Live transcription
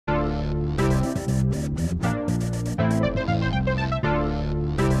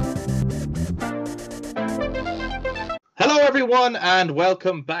Hello, everyone, and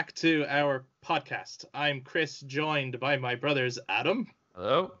welcome back to our podcast. I'm Chris, joined by my brothers Adam.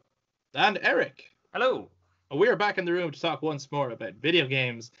 Hello. And Eric. Hello. We're back in the room to talk once more about video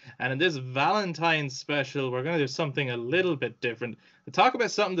games. And in this Valentines special, we're going to do something a little bit different. To talk about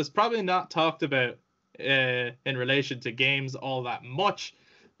something that's probably not talked about in relation to games all that much.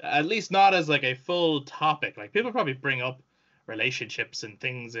 At least not as like a full topic. Like people probably bring up relationships and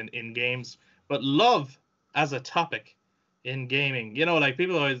things in games. But love as a topic in gaming, like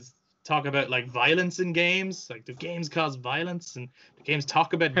people always talk about like violence in games, like do games cause violence, and do games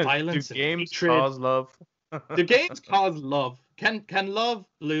talk about violence? Do games hatred? cause love? Do games cause love? Can love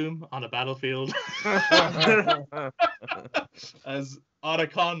bloom on a battlefield? As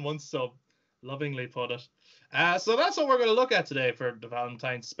Otacon once so lovingly put it. So that's what we're going to look at today for the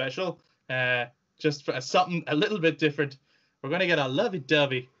Valentine's special. Just for something a little bit different. We're going to get a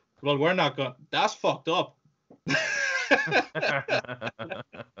lovey-dovey. Well, we're not going. That's fucked up.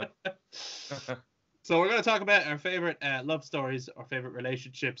 So we're going to talk about our favorite love stories, our favorite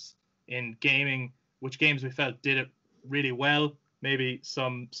relationships in gaming, which games we felt did it really well. Maybe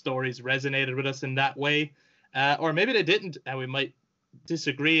some stories resonated with us in that way, or maybe they didn't, and we might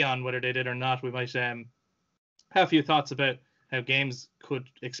disagree on whether they did or not. We might have a few thoughts about how games could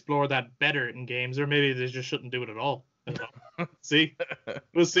explore that better in games, or maybe they just shouldn't do it at all. See,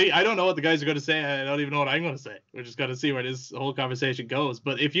 we'll see. I don't know what the guys are going to say. I don't even know what I'm going to say. We're just going to see where this whole conversation goes.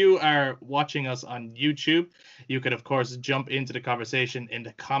 But if you are watching us on YouTube, you can of course jump into the conversation in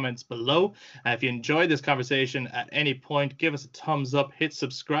the comments below. If you enjoyed this conversation at any point, give us a thumbs up, hit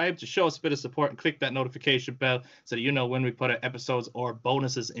subscribe to show us a bit of support, and click that notification bell so that you know when we put out episodes or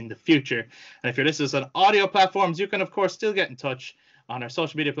bonuses in the future. And if you're listening to us on audio platforms, you can of course still get in touch on our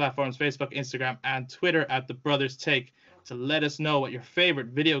social media platforms, Facebook, Instagram, and Twitter at The Brothers Take, to let us know what your favorite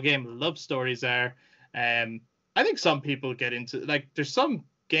video game love stories are. I think some people get into, like, there's some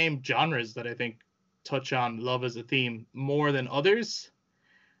game genres that I think touch on love as a theme more than others,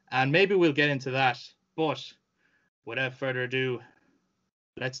 and maybe we'll get into that. But without further ado,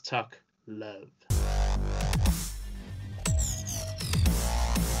 let's talk love.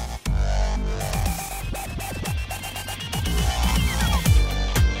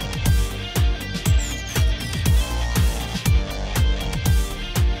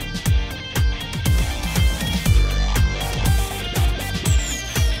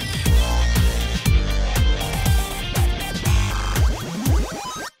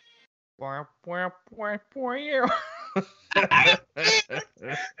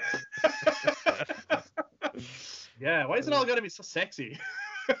 Yeah, why is it all gotta be so sexy?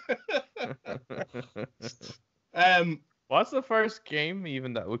 What's the first game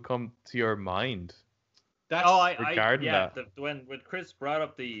even that would come to your mind? That's regarding that. When Chris brought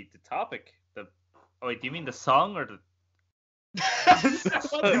up the topic, do you mean the song or the?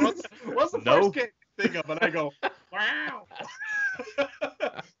 what's the first game you think of? And I go, wow.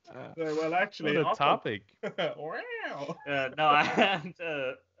 Well, actually, What a topic. Wow.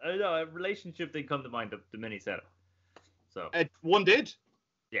 A relationship did come to mind. The mini setup. So one did.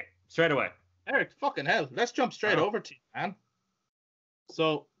 Yeah, straight away. Eric, fucking hell, let's jump straight over to you, man.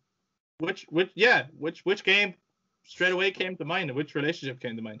 So, which game straight away came to mind, and which relationship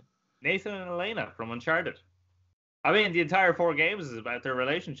came to mind? Nathan and Elena from Uncharted. I mean, the entire 4 games is about their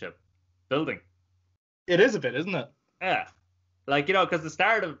relationship building. It is a bit, isn't it? Yeah. Like, because the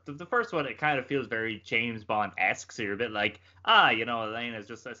start of the first one, it kind of feels very James Bond-esque, so you're a bit like, Elena is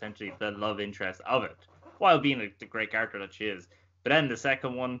just essentially the love interest of it, while being the great character that she is. But then the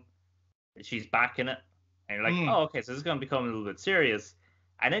second one, she's back in it, and you're like, oh, okay, so this is going to become a little bit serious.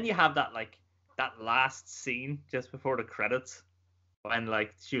 And then you have that last scene just before the credits, when,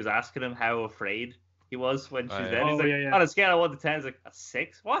 she was asking him how afraid he was when she's dead. He's like, on a scale of 1 to 10, he's like, a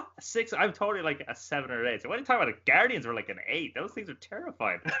 6? What? A 6? I'm totally like a 7 or an 8. So when you talk about the Guardians were like an 8, those things are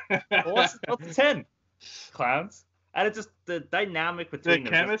terrifying. What's the 10? Clowns. And it's just the dynamic between them. The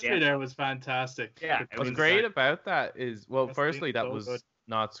chemistry there was fantastic. Yeah. What's great about that is, well, firstly, that was good.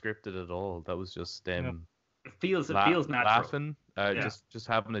 not scripted at all. That was just them. It feels natural. Laughing, just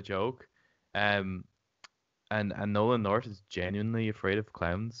having a joke. And Nolan North is genuinely afraid of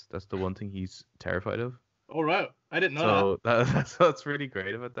clowns. That's the one thing he's terrified of. Oh, right. I didn't know that. So that's what's really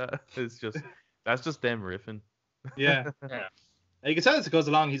great about that. That's just them riffing. Yeah. Yeah. You can tell as it goes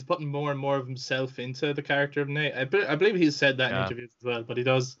along, he's putting more and more of himself into the character of Nate. I believe he's said that in interviews as well, but he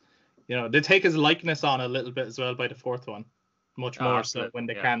does, they take his likeness on a little bit as well by the fourth one. Much more so when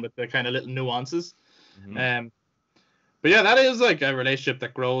they can, with the kind of little nuances. Mm-hmm. But yeah, that is like a relationship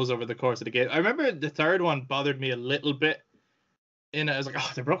that grows over the course of the game. I remember the third one bothered me a little bit in it, I was like,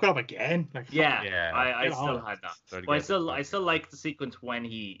 oh, they broke it up again. Like, Yeah, Yeah. I Get still on. had that. Started But I getting I still like the sequence when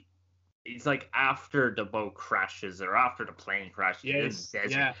he's like after the boat crashes or after the plane crashes in the yes,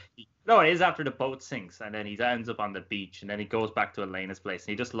 desert. yeah, No, it is after the boat sinks and then he ends up on the beach and then he goes back to Elena's place and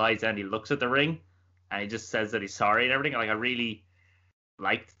he just lies down, he looks at the ring and he just says that he's sorry and everything. Like I really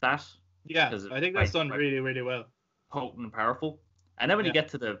liked that yeah. because it's I think that's done really, really well. potent and powerful. And then when you Yeah. get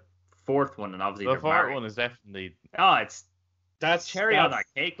to the fourth one and obviously The they're fourth married. one is definitely. Oh, it's That's cherry on that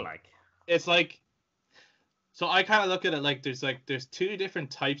cake, like. It's like, so I kind of look at it like there's two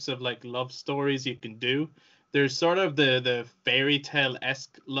different types of like love stories you can do. There's sort of the fairy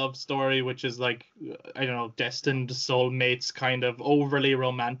tale-esque love story, which is like, I don't know, destined soulmates, kind of overly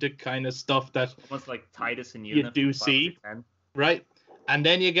romantic kind of stuff that Almost like Titus and you Una do from see, Final right? And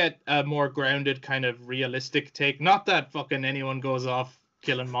then you get a more grounded kind of realistic take. Not that fucking anyone goes off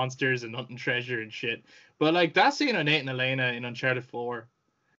killing monsters and hunting treasure and shit, but like that scene of Nate and Elena in Uncharted 4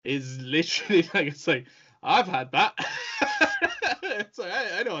 is literally like, it's like, I've had that. It's like,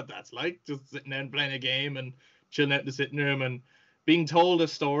 I know what that's like, just sitting down playing a game and chilling out in the sitting room and being told a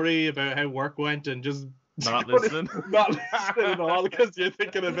story about how work went and just Not listening. not listening at all because you're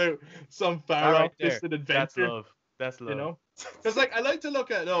thinking about some far off distant adventure. That's love. That's love. You know, because like I like to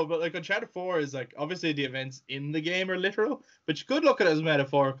look at but like Uncharted 4 is like, obviously the events in the game are literal, but you could look at it as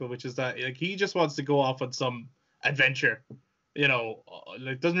metaphorical, which is that like he just wants to go off on some adventure, you know,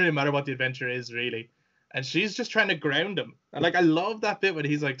 like doesn't really matter what the adventure is really, and she's just trying to ground him. And like I love that bit when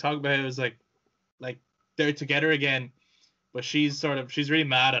he's like talking about how it was like they're together again, but she's really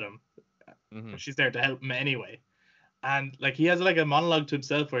mad at him. Mm-hmm. She's there to help him anyway, and like he has like a monologue to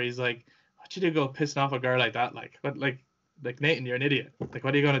himself where he's like, what you do go pissing off a girl like that? Like, what, like Nathan, you're an idiot. Like,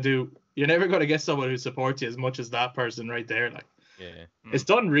 what are you gonna do? You're never gonna get someone who supports you as much as that person right there. Like, Yeah. it's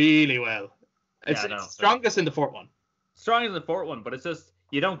done really well. It's strongest in the fourth one. Strong in the fourth one, but it's just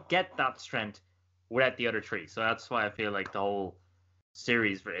you don't get that strength without the other three. So that's why I feel like the whole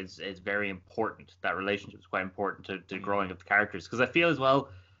series is very important. That relationship is quite important to growing up the characters. Because I feel as well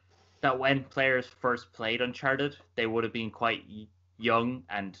that when players first played Uncharted, they would have been quite young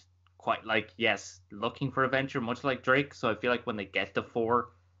and quite like, yes, looking for adventure, much like Drake. So I feel like when they get to 4,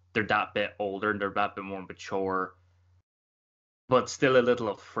 they're that bit older and they're that bit more mature, but still a little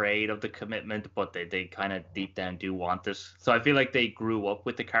afraid of the commitment, but they kind of deep down do want it. So I feel like they grew up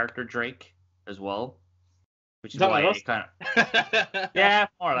with the character Drake as well, which is why it kind of yeah,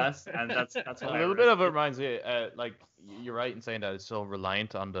 more or less. And that's a little bit of it reminds me, like you're right in saying that it's so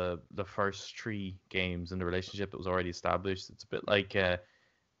reliant on the first 3 games and the relationship that was already established. It's a bit like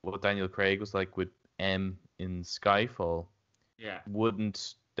what Daniel Craig was like with M in Skyfall. Yeah.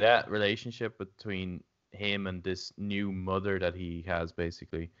 Wouldn't that relationship between him and this new mother that he has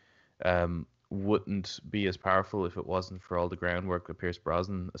basically wouldn't be as powerful if it wasn't for all the groundwork that Pierce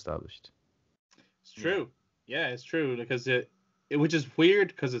Brosnan established? It's true. Yeah, it's true, because it which is weird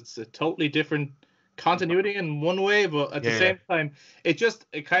because it's a totally different continuity in one way, but at the same time,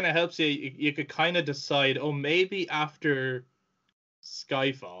 it kind of helps you. You could kind of decide, oh, maybe after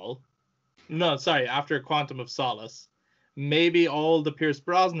Skyfall, no, sorry, after Quantum of Solace, maybe all the Pierce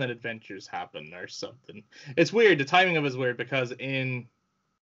Brosnan adventures happen or something. It's weird. The timing of it is weird because timing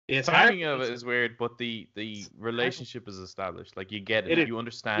of it is weird, but the relationship is established. Like you get it. You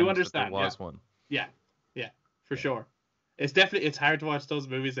understand that there was one. Yeah, for sure. It's hard to watch those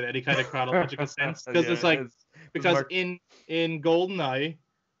movies in any kind of chronological sense because it's like because in GoldenEye,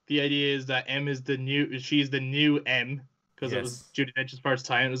 the idea is that she's the new M because it was Judi Dench's first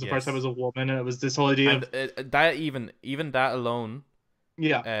time. It was the first time as a woman, and it was this whole idea of that even that alone.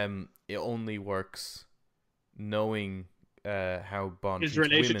 Yeah. It only works knowing how Bond his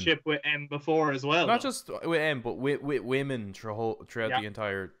relationship with M before as well. Not just with M, but with women throughout the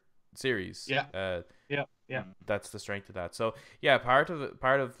entire series. Yeah. That's the strength of that. So yeah, part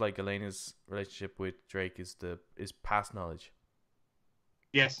of like Elena's relationship with Drake is past knowledge.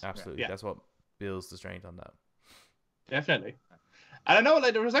 Yes, absolutely. That's what builds the strength on that. Definitely. I don't know.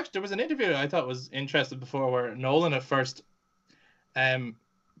 Like there was an interview I thought was interesting before where Nolan at first,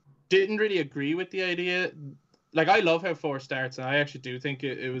 didn't really agree with the idea. Like I love how 4 starts, and I actually do think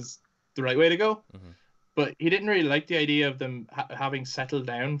it was the right way to go. Mm-hmm. But he didn't really like the idea of them having settled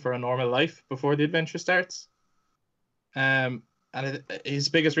down for a normal life before the adventure starts. And his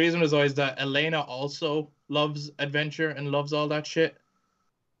biggest reason was always that Elena also loves adventure and loves all that shit,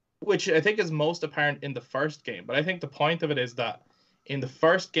 which I think is most apparent in the first game. But I think the point of it is that in the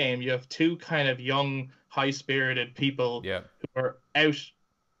first game, you have 2 kind of young, high-spirited people who are out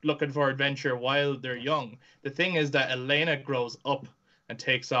looking for adventure while they're young. The thing is that Elena grows up and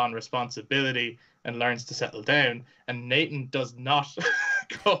takes on responsibility and learns to settle down. And Nathan does not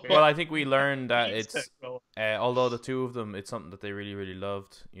go. Well, I think we learned that Needs to it's grow. although the two of them, it's something that they really, really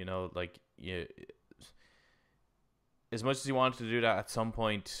loved. You know, like as much as you wanted to do that, at some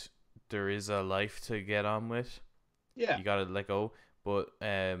point there is a life to get on with. Yeah. You gotta let go. But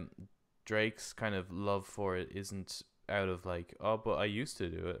Drake's kind of love for it isn't out of like, oh, but I used to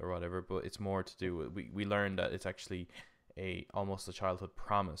do it or whatever. But it's more to do with we learned that it's actually almost a childhood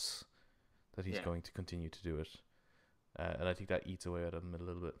promise that he's going to continue to do it, and I think that eats away at him a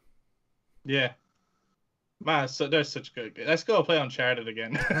little bit. Yeah. Man, so they're such good. Let's go play Uncharted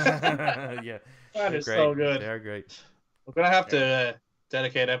again. Yeah, That is great. so good. They are great. We're gonna have to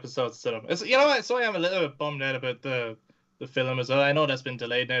dedicate episodes to them. You know what? So I am a little bit bummed out about the film as well. I know that's been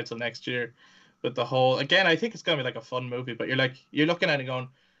delayed now till next year, but the whole again, I think it's gonna be like a fun movie. But you're looking at it going,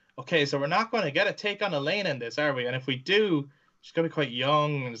 okay, so we're not gonna get a take on Elena in this, are we? And if we do, she's gonna be quite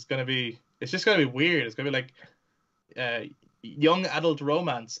young, and it's just gonna be weird. It's gonna be like young adult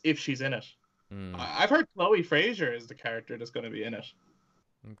romance if she's in it. I've heard Chloe Fraser is the character that's gonna be in it.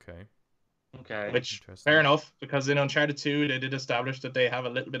 Okay. Which fair enough, because in Uncharted 2 they did establish that they have a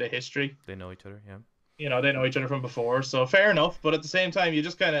little bit of history. They know each other, yeah. You know, they know each other from before, so fair enough. But at the same time, you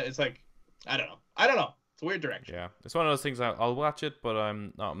just kind of, it's like, I don't know. It's a weird direction. Yeah, it's one of those things. I'll watch it, but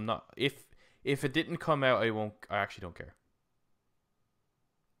I'm not. If it didn't come out, I won't. I actually don't care.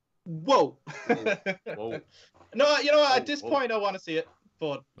 Whoa. Whoa. No, you know what? At this point, I want to see it,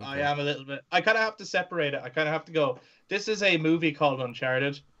 but I am a little bit. I kind of have to separate it. I kind of have to go. This is a movie called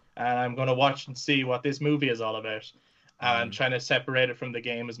Uncharted, and I'm going to watch and see what this movie is all about. And I'm trying to separate it from the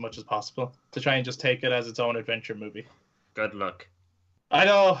game as much as possible to try and just take it as its own adventure movie. Good luck. I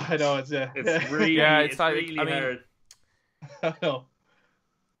know. It's really, it's like, really I mean, hard. I know.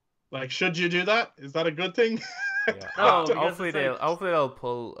 Like, should you do that? Is that a good thing? Yeah. No, because hopefully it's like- they'll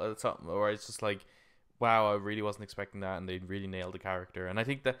pull something, or it's just like, wow, I really wasn't expecting that, and they really nailed the character. And I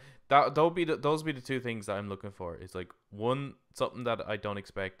think that those be the two things that I'm looking for. It's like, one, something that I don't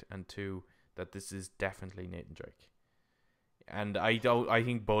expect, and two, that this is definitely Nathan Drake. And I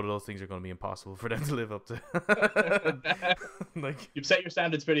think both of those things are going to be impossible for them to live up to. Like, you've set your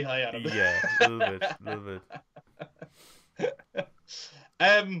standards pretty high, Adam. Yeah, a little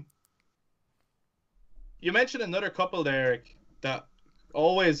bit. You mentioned another couple there, Eric, that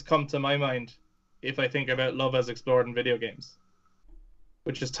always come to my mind if I think about love as explored in video games,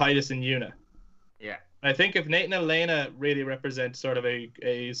 which is Titus and Yuna. Yeah. I think if Nathan and Elena really represent sort of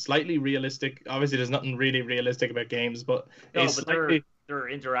a slightly realistic, obviously there's nothing really realistic about games, but their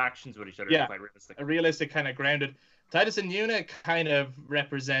interactions with each other yeah, are quite realistic. A realistic kind of grounded. Titus and Yuna kind of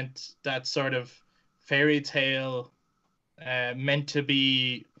represent that sort of fairy tale, meant to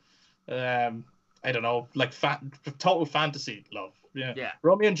be, I don't know, like total fantasy love. Yeah.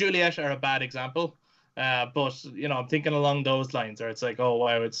 Romeo and Juliet are a bad example. But you know, I'm thinking along those lines, or it's like, oh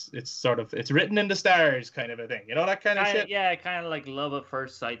wow, it's sort of, it's written in the stars kind of a thing, you know, that kind of shit. Yeah, kind of like love at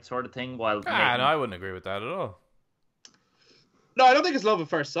first sight sort of thing. While no, I wouldn't agree with that at all. No, I don't think it's love at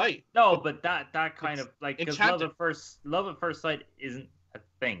first sight. No, but that kind It's of like, because enchanted. love at first sight isn't a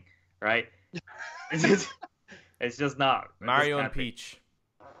thing, right? It's just not. Mario and Peach.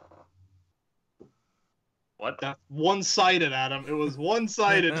 What? That's one-sided, Adam. It was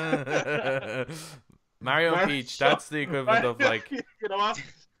one-sided. Mario and Peach, that's the equivalent of like... You know what?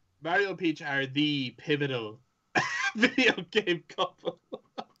 Mario and Peach are the pivotal video game couple.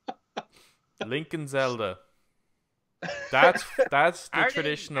 Link and Zelda. That's the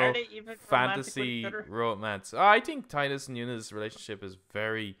traditional are they even fantasy romantic with each other? romance. I think Titus and Yuna's relationship is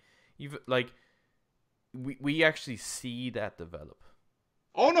very... like, we actually see that develop.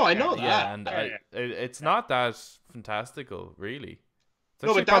 Oh, no, I know that. Yeah, and it's not that fantastical, really. It's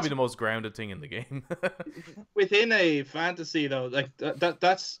No, actually but probably the most grounded thing in the game. Within a fantasy, though, like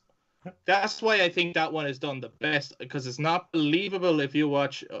that's why I think that one is done the best, because it's not believable if you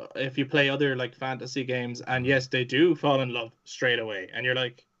watch, if you play other like fantasy games, and yes, they do fall in love straight away, and you're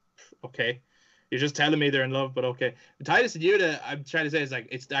like, okay, you're just telling me they're in love, but okay. Titus and Yuta, I'm trying to say, is like,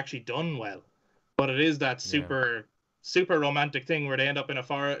 it's actually done well, but it is that super romantic thing where they end up in a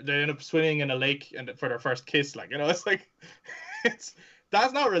forest, they end up swimming in a lake, and for their first kiss, like, you know, it's like,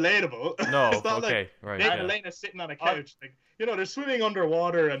 that's not relatable. No, it's not okay, like right. Nate Yeah. and Elena sitting on a couch, like, you know, they're swimming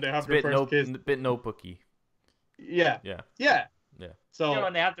underwater and they have their first kiss. Bit notebooky. Yeah. So You know,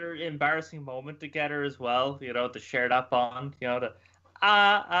 and they have their embarrassing moment together as well. You know, to share that bond. You know, okay,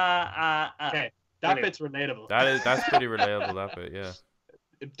 that bit's relatable. That's pretty relatable. That bit, yeah.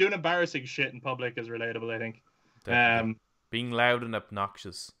 Doing embarrassing shit in public is relatable, I think. Definitely. Being loud and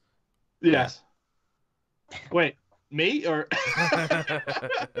obnoxious. Yes. Wait. Me or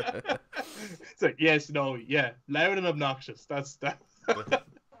it's like yes, no, yeah, loud and obnoxious. That's that.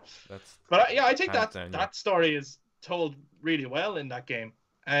 That's But yeah, I think hands that down, yeah. that story is told really well in that game.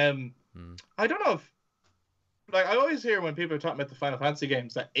 Hmm. I don't know if like I always hear when people are talking about the Final Fantasy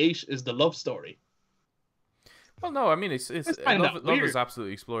games that 8 is the love story. Well, no, I mean it's kind of love is weird.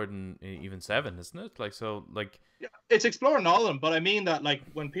 absolutely explored in even 7, isn't it? Like so, like Yeah, it's exploring all of them, but I mean that like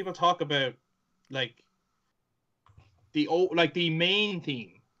when people talk about like like the main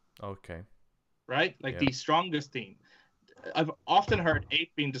theme, okay, right? Like yeah. the strongest theme. I've often heard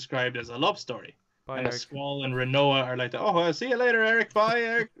 8 being described as a love story. Bye, And a Eric. Squall and Renoa are like, oh, I'll see you later, Eric. Bye,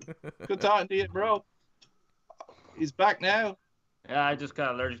 Eric. Good talking to you, bro. He's back now. Yeah, I just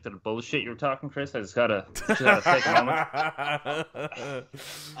got allergic to the bullshit you were talking, Chris. I just gotta take a moment. I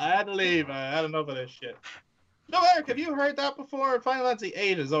had to leave. I had enough of this shit. No, Eric, have you heard that before? Final Fantasy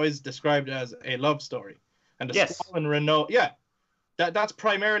VIII is always described as a love story. And the Yes. Squall and Renoa, yeah. That's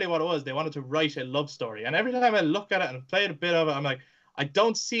primarily what it was. They wanted to write a love story. And every time I look at it and play a bit of it, I'm like, I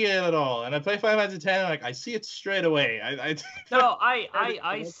don't see it at all. And I play Final Fantasy X, like I see it straight away. No,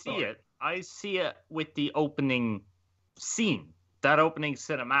 I see it. I see it with the opening scene, that opening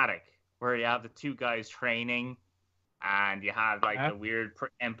cinematic where you have the two guys training, and you have like the weird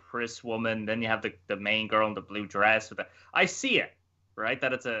empress woman. Then you have the main girl in the blue dress. I see it, right?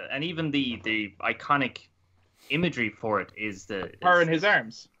 That it's and even the iconic imagery for it is her in his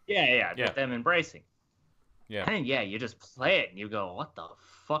arms. Yeah, with them embracing. Yeah. And yeah, you just play it and you go, what the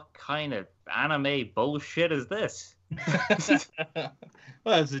fuck kind of anime bullshit is this?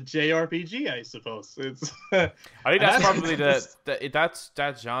 Well, it's a JRPG, I suppose. It's. I think that's probably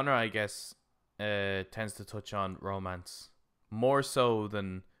that genre, I guess, tends to touch on romance more so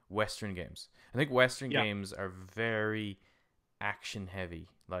than Western games. I think Western games are very action heavy,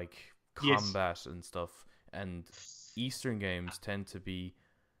 like combat and stuff, and Eastern games tend to be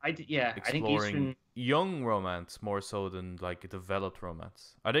exploring I think Eastern young romance more so than like developed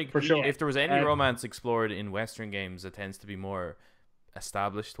romance. I think for sure. If there was any romance explored in Western games, it tends to be more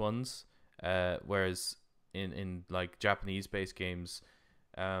established ones, whereas in like Japanese based games,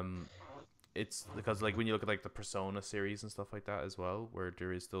 it's because like when you look at like the Persona series and stuff like that as well, where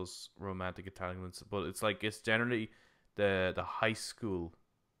there is those romantic entanglements, but it's like it's generally the high school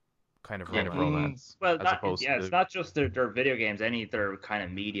kind of romance. Well, it's not just their video games. Any their kind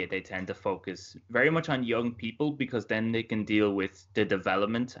of media, they tend to focus very much on young people because then they can deal with the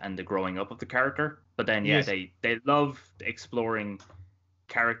development and the growing up of the character. But then they love exploring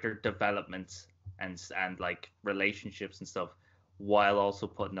character developments and like relationships and stuff, while also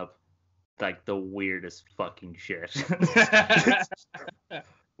putting up like the weirdest fucking shit.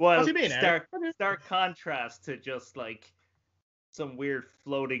 Well, stark contrast to just like some weird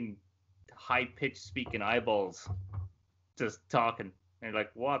floating high-pitched speaking eyeballs just talking, and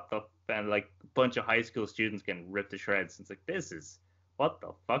like what the, and like a bunch of high school students getting ripped to shreds. It's like, this is what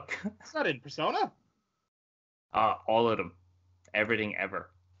the fuck. It's not in Persona. All of them, everything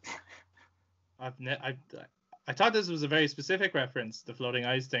ever. I thought this was a very specific reference, the floating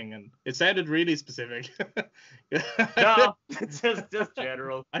ice thing, and it sounded really specific. No, it's just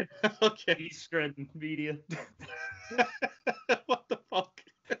general. Okay. Eastern media. What the fuck?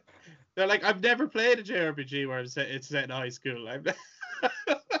 They're like, I've never played a JRPG where it's set in high school. I've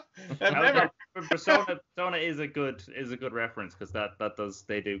never. Persona is a good reference because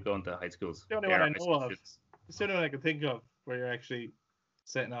they do go into high schools. The only one I know of. It's the only one I can think of where you're actually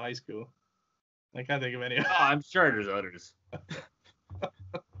set in a high school. I can't think of any. Oh, I'm sure there's others. The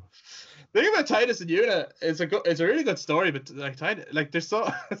thing about Titus and Yuna, it's a really good story, but like they're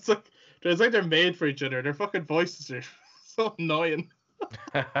so it's like they're made for each other. Their fucking voices are so annoying.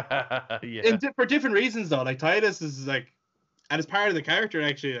 Yeah. For different reasons though. Like Titus is like, and it's part of the character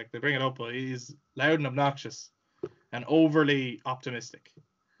actually. Like they bring it up, but he's loud and obnoxious, and overly optimistic.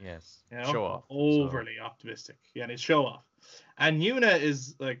 Yes. You know? Show off. Overly optimistic. Yeah, and it's show off. And Yuna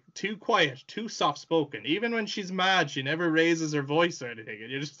is like too quiet, too soft spoken. Even when she's mad, she never raises her voice or anything.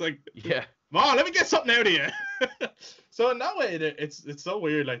 And you're just like, yeah, come on, let me get something out of you. So in that way, it's so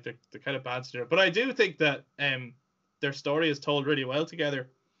weird. Like they're kind of bad together. But I do think that their story is told really well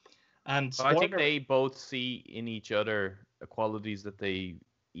together. And I think they both see in each other qualities that they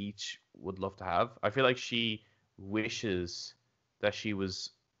each would love to have. I feel like she wishes that she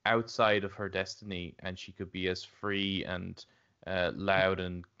was outside of her destiny and she could be as free and loud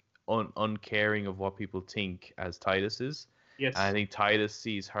and uncaring of what people think as Titus is. Yes. And I think Titus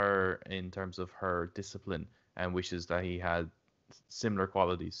sees her in terms of her discipline and wishes that he had similar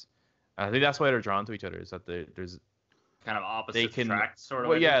qualities. And I think that's why they're drawn to each other, is that there's kind of opposite tracks, sort of.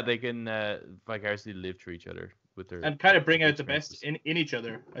 Well, yeah, they can vicariously live through each other with their and kind of bring out the experiences. best in each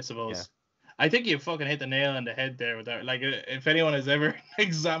other, I suppose. Yeah. I think you fucking hit the nail on the head there with that. Like, if anyone has ever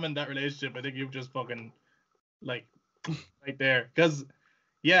examined that relationship, I think you've just fucking, like, right there. Because,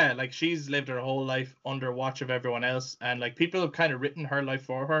 yeah, like, she's lived her whole life under watch of everyone else, and, like, people have kind of written her life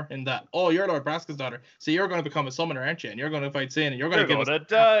for her in that, oh, you're Lord Braska's daughter, so you're going to become a summoner, aren't you? And you're going to fight Sin, and you're going to give us...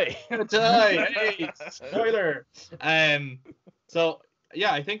 die. You're gonna die! Hey, spoiler! So,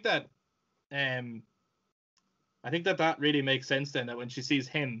 yeah, I think that that really makes sense then, that when she sees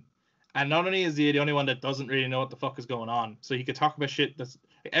him, and not only is he the only one that doesn't really know what the fuck is going on, so he could talk about shit that's...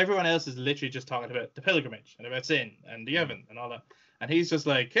 Everyone else is literally just talking about the pilgrimage, and about Sin, and the Evan, and all that. And he's just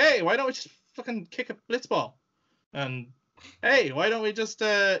like, hey, why don't we just fucking kick a blitzball? And, hey, why don't we just,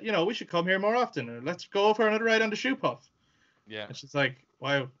 we should come here more often, or let's go for another ride on the shoe puff. Yeah. And she's like,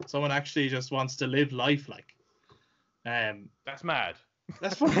 wow, someone actually just wants to live life, like. That's mad.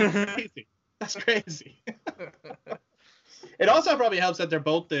 That's fucking crazy. That's crazy. It also probably helps that they're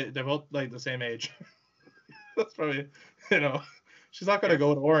both like the same age. That's probably, she's not gonna go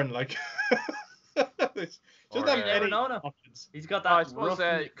with Oren, like. Just not many options. He's got that I suppose,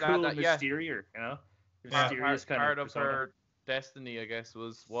 rough, cool yeah. exterior, Mysterious kind part of of her destiny, I guess,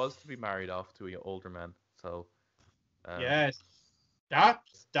 was to be married off to an older man. So. Yes. That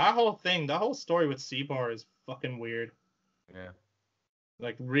whole thing, that whole story with Seymour is fucking weird. Yeah.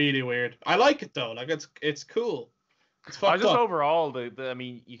 Like, really weird. I like it though. Like, it's cool. It's fucked up. Overall, I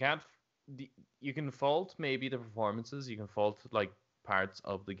mean, you can fault maybe the performances. You can fault like parts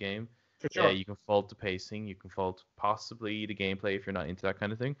of the game. For sure. Yeah, you can fault the pacing. You can fault possibly the gameplay if you're not into that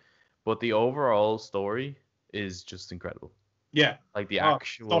kind of thing. But the overall story is just incredible. Yeah. Like the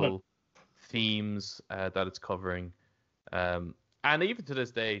actual themes that it's covering. And even to this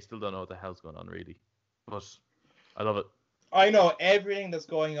day, still don't know what the hell's going on, really. But I love it. I know everything that's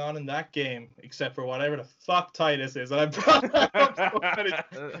going on in that game, except for whatever the fuck Titus is. And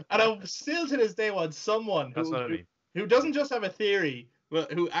I'm still to this day want someone who doesn't just have a theory,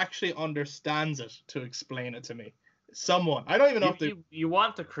 but who actually understands it to explain it to me. Someone. I don't even know if you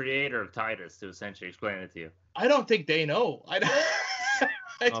want the creator of Titus to essentially explain it to you. I don't think they know. I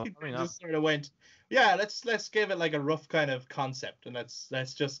think they just sort of went, yeah, let's give it like a rough kind of concept, and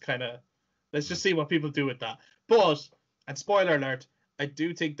let's just see what people do with that. But, and spoiler alert, I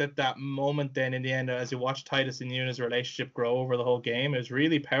do think that moment then in the end, as you watch Titus and Yuna's relationship grow over the whole game, is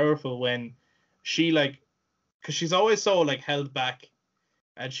really powerful when she, like, because she's always so like held back,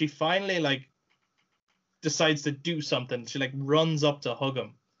 and she finally like decides to do something. She like runs up to hug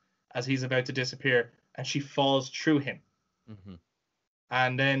him as he's about to disappear, and she falls through him. Mm-hmm.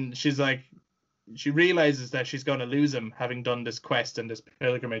 And then she's like, she realizes that she's going to lose him having done this quest and this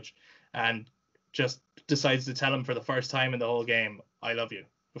pilgrimage, and just decides to tell him for the first time in the whole game, I love you,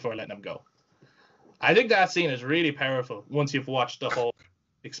 before letting him go. I think that scene is really powerful once you've watched the whole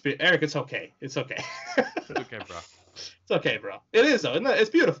experience. Eric, it's okay. It's okay. It's okay, bro. It's okay, bro. It is, though, isn't it? It's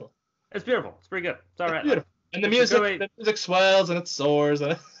beautiful. It's beautiful. It's pretty good. It's all right. It's beautiful. And the music swells and it soars,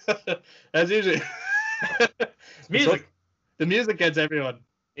 and as usually. It's music. The music gets everyone.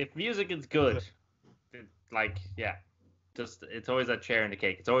 If music is good, it's always that cherry in the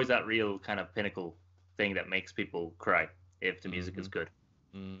cake. It's always that real kind of pinnacle thing that makes people cry if the music is good.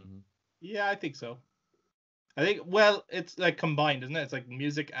 Mm-hmm. Yeah, I think so. I think, well, it's like combined, isn't it? It's like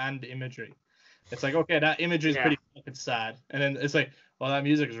music and imagery. It's like, okay, that imagery is pretty fucking sad. And then it's like, well, that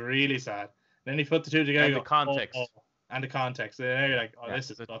music is really sad. And then you put the two together. And the context. And the context. And then you're like,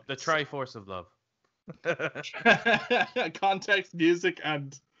 this is the fucking Triforce of love. Context, music,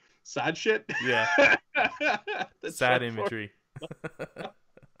 and sad shit. Yeah. Sad imagery.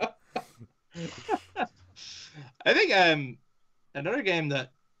 I think another game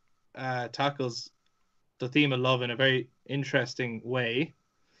that tackles the theme of love in a very interesting way,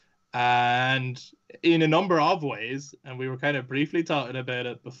 and in a number of ways, and we were kind of briefly talking about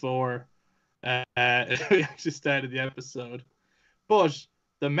it before we actually started the episode, but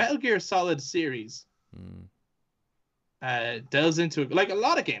the Metal Gear Solid series delves into it, like a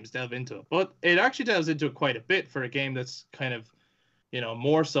lot of games delve into it, but it actually delves into it quite a bit for a game that's kind of,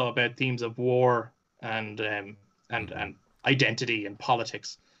 more so about themes of war and identity and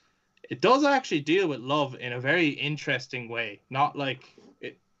politics. It does actually deal with love in a very interesting way. Not like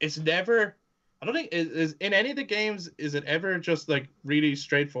it's never. I don't think is in any of the games is it ever just like really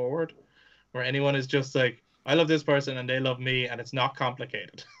straightforward, where anyone is just like, I love this person and they love me, and it's not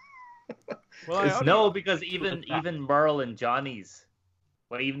complicated. Well, no, because even Merle and Johnny's,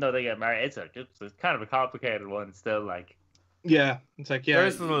 well, even though they get married, it's kind of a complicated one still. Like, yeah, it's like, yeah, there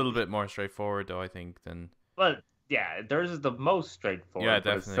is a little bit more straightforward though, I think, than. Well, yeah, theirs is the most straightforward. Yeah,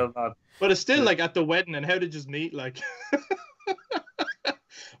 but it's definitely. still not. But it's still like at the wedding, and how did you meet? Like,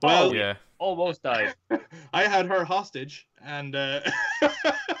 Oh, well, we Yeah. almost died. I had her hostage, and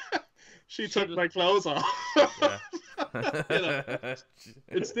she took my clothes off. Yeah. You know,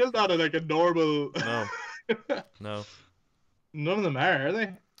 it's still not like a normal. No. No. None of them are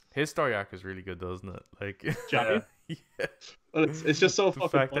they? His story arc is really good, though, isn't it? Like, Johnny? yeah. Well, it's just so The fucking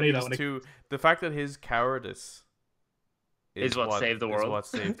fact that funny he that was when too, the fact that his cowardice Is what saved the world. Is what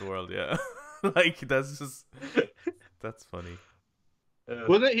saved the world. Yeah. Like that's funny.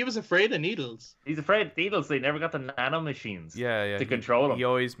 wasn't it, he was afraid of needles. He's afraid of needles. They never got the nano machines. Yeah, yeah. To control him. He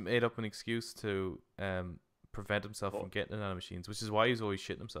always made up an excuse to prevent himself from getting the nanomachines, which is why he's always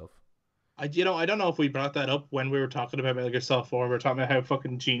shitting himself. I don't know if we brought that up when we were talking about Metal Gear Solid 4. We were talking about how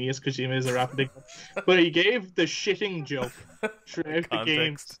fucking genius Kojima is at rapping, but he gave the shitting joke throughout the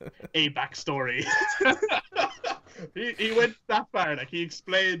game a backstory. he went that far, like he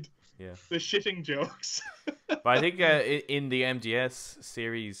explained the shitting jokes. But I think in the MGS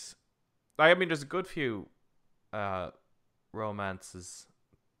series, I mean, there's a good few romances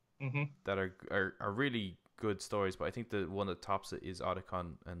that are really good stories, but I think the one that tops it is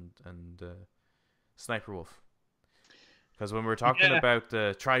Otacon and Sniper Wolf. Because when we're talking about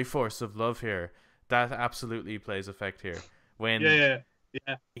the Triforce of love here, that absolutely plays effect here. When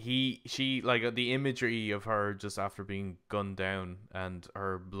she like the imagery of her just after being gunned down and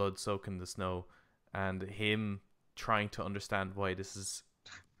her blood soaking the snow, and him trying to understand why this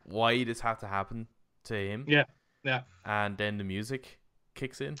had to happen to him. Yeah. And then the music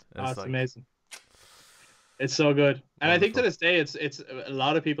kicks in. It's like, amazing. It's so good. And wonderful. I think to this day, it's a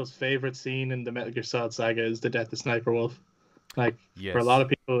lot of people's favorite scene in the Metal Gear Solid saga is the death of Sniper Wolf. Like, for a lot of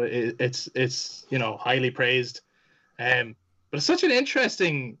people, it's highly praised. But it's such an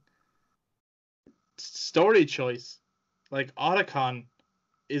interesting story choice. Like, Otacon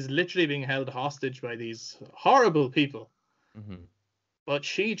is literally being held hostage by these horrible people. But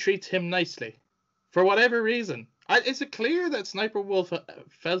she treats him nicely. For whatever reason. Is it clear that Sniper Wolf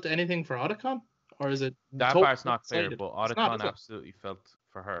felt anything for Otacon? Or is it that part's not clear, but Otacon absolutely felt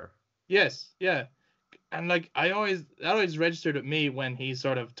for her. Yes, yeah. And like that always registered with me when he's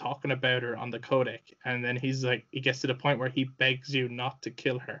sort of talking about her on the codec, and then he gets to the point where he begs you not to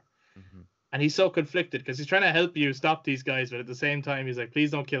kill her. And he's so conflicted because he's trying to help you stop these guys, but at the same time he's like,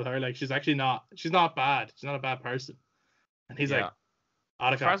 please don't kill her. Like she's not bad. She's not a bad person. And he's like,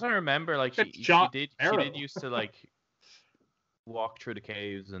 Otacon. As far as I remember, like she did used to like walk through the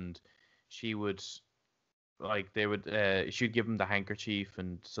caves, and she would she'd give him the handkerchief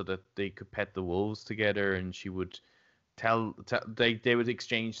and so that they could pet the wolves together, and she would they would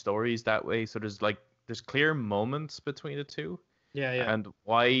exchange stories that way. So there's clear moments between the two. Yeah. And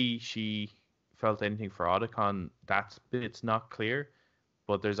why she felt anything for Otacon, that bit's not clear,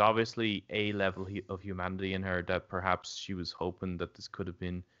 but there's obviously a level of humanity in her that perhaps she was hoping that this could have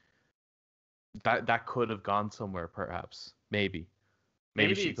been that could have gone somewhere. Perhaps maybe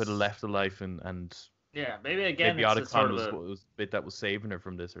she could have left the life and yeah, maybe again maybe Otacon was the bit that was saving her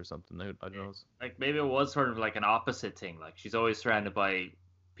from this or something. I don't know. Like maybe it was sort of like an opposite thing. Like she's always surrounded by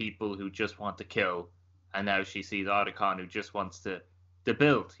people who just want to kill, and now she sees Otacon who just wants to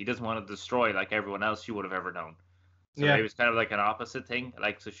build. He doesn't want to destroy like everyone else she would have ever known. So maybe it's kind of like an opposite thing.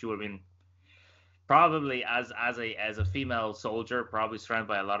 Like so she would have been probably as a female soldier, probably surrounded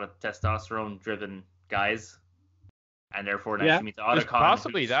by a lot of testosterone driven guys. And therefore now she meets Otacon. There's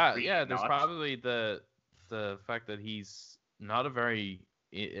possibly that. Yeah, there's probably the fact that he's not a very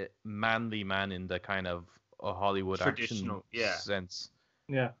manly man in the kind of a Hollywood action sense.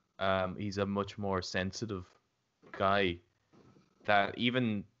 Yeah. He's a much more sensitive guy. That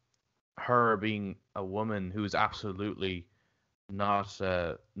even her being a woman who's absolutely not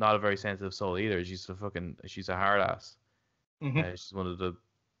a very sensitive soul either. She's a hard ass. She's one of the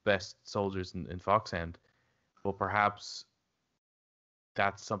best soldiers in Foxhound. But perhaps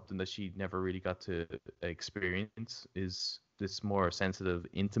that's something that she never really got to experience, is this more sensitive,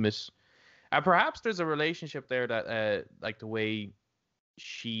 intimate. And perhaps there's a relationship there that, like the way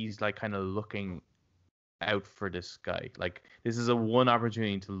she's like kind of looking out for this guy. Like this is a one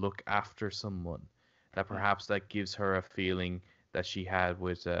opportunity to look after someone that perhaps that gives her a feeling that she had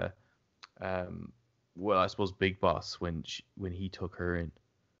with, I suppose Big Boss when he took her in.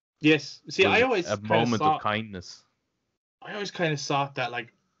 Yes. See, I always a moment of kindness. I always kind of thought that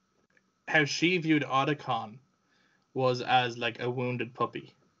like how she viewed Otacon was as like a wounded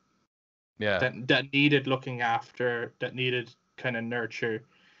puppy. Yeah. That needed looking after, that needed kind of nurture.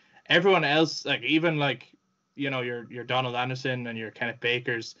 Everyone else, like even like your Donald Anderson and your Kenneth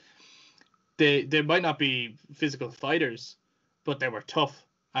Bakers, they might not be physical fighters, but they were tough,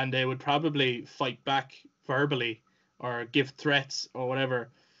 and they would probably fight back verbally or give threats or whatever.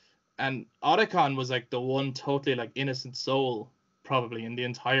 And Otacon was like the one totally like innocent soul probably in the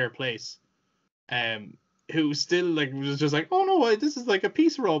entire place, who still like was just like, oh no, this is like a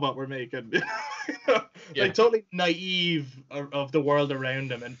peace robot we're making. Like totally naive of the world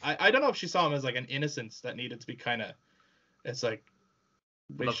around him. And I don't know if she saw him as like an innocence that needed to be kind of, it's like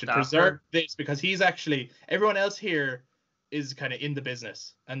we Looked should after. preserve this because he's actually, everyone else here is kind of in the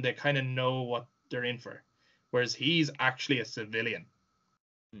business and they kind of know what they're in for, whereas he's actually a civilian.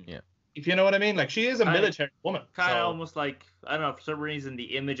 Yeah. If you know what I mean, like she is a military woman. Kind of almost like, I don't know, for some reason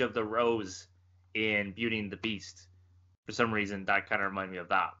the image of the rose in Beauty and the Beast, for some reason that kind of reminded me of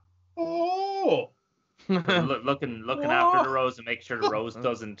that. Oh, looking after the rose and make sure the rose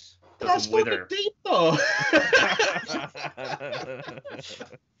doesn't that's wither. fucking deep though.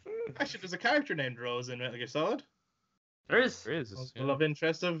 Actually, there's a character named Rose in Metal Gear Solid. There is. The love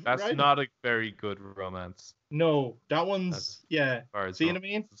interest of That's Raiden. not a very good romance. No, that one's As yeah. far as See what I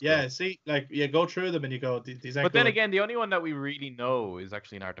mean? Yeah. See, like you go through them and you go, these aren't But then good. again, the only one that we really know is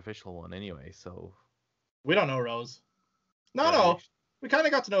actually an artificial one anyway. So We don't know Rose. No, Yeah, no. We kind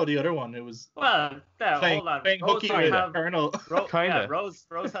of got to know the other one. It was Well, yeah, hold on. playing Rose hooky might with have- Colonel. Kinda. Rose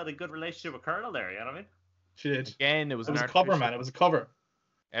had a good relationship with Colonel there. You know what I mean? She did. again, it was It an was a cover, artificial- man. It was a cover.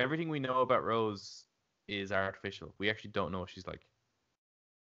 Everything we know about Rose is artificial. We actually don't know what she's like.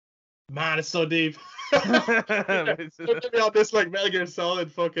 Man, it's so deep. It's Don't get me on this like Metal Gear Solid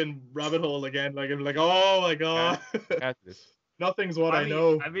fucking rabbit hole again. Like I'm like, oh my god. Can't do this. Nothing's what I mean,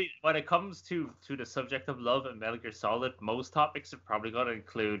 know. I mean, when it comes to the subject of love and Metal Gear Solid, most topics are probably going to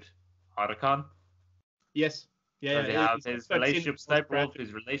include Otacon. Yes. Yeah. They have his relationship with Sniper Wolf,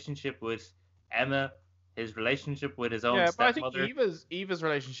 his relationship with Emma, his relationship with his own Yeah, but I think stepmother. Eva's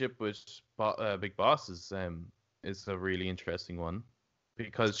relationship with Big Boss is a really interesting one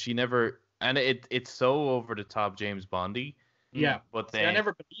because she never, and it's so over the top James Bondy. Yeah. But See, then I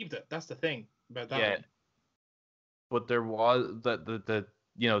never believed it. That's the thing about that. yeah, one. but there was the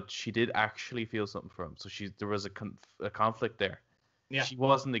she did actually feel something for him. So there was a conflict there. Yeah. She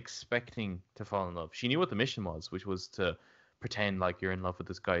wasn't expecting to fall in love. She knew what the mission was, which was to pretend like you're in love with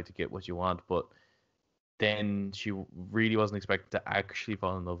this guy to get what you want. But then she really wasn't expecting to actually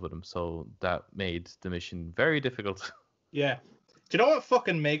fall in love with him. So that made the mission very difficult. Yeah. Do you know what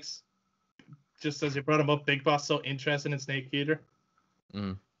fucking makes, just as you brought him up, Big Boss so interesting in Snake Eater?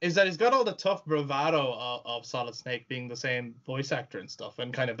 Is that he's got all the tough bravado of Solid Snake being the same voice actor and stuff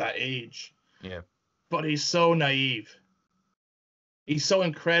and kind of that age. Yeah. But he's so naive. He's so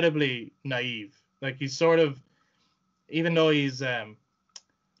incredibly naive. Like he's sort of, even though he's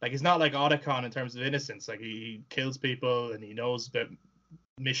like he's not like Otacon in terms of innocence. Like he kills people and he knows about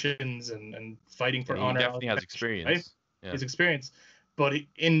missions and fighting for honor. He definitely has experience. Right? Yeah. His experience. But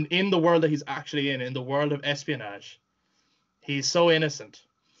in the world that he's actually in the world of espionage, he's so innocent.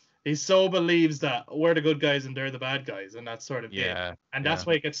 He so believes that we're the good guys and they're the bad guys, and that's sort of it. And that's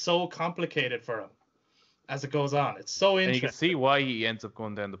why it gets so complicated for him as it goes on. It's so And interesting. you can see why he ends up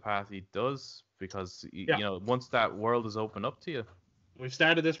going down the path he does, because once that world is open up to you. We've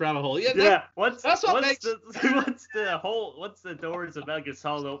started this rabbit hole. Yeah, Yeah, once that's what once makes- once the doors of Metal Gear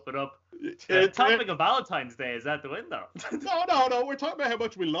Solid open up, the topic of Valentine's Day is out the window. No. We're talking about how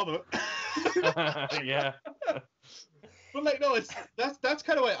much we love it. Yeah. But like, no, that's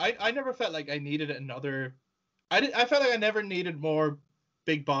kind of why I never felt like I needed another. I felt like I never needed more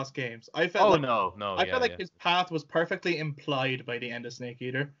Big Boss games. I felt no. I felt like his path was perfectly implied by the end of Snake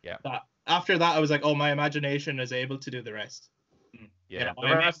Eater. Yeah. That after that, I was like, oh, my imagination is able to do the rest. Yeah, You know, the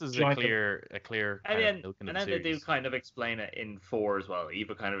I'm rest is a enjoying clear And kind then, of milking and of then the they do series. kind of explain it in 4 as well.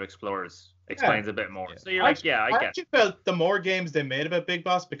 Eva kind of explains a bit more. Yeah. So you're like, yeah, I get. actually felt the more games they made about Big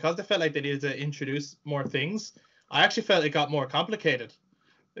Boss, because they felt like they needed to introduce more things, I actually felt it got more complicated.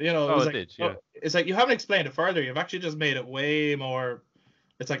 You know, Oh, it did, yeah. It's like you haven't explained it further. You've actually just made it way more.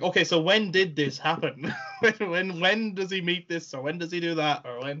 It's like, okay, so when did this happen? when does he meet this, or when does he do that,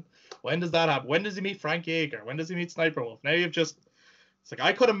 or when does that happen? When does he meet Frank Yeager? When does he meet Sniper Wolf? Now you've just, it's like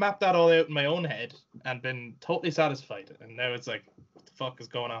I could have mapped that all out in my own head and been totally satisfied, and now it's like, what the fuck is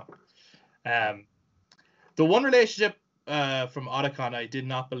going on? The one relationship from Otacon I did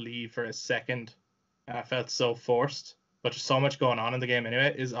not believe for a second, and I felt so forced, but there's so much going on in the game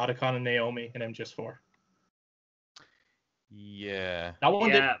anyway, is Otacon and Naomi in MGS4. Yeah. That one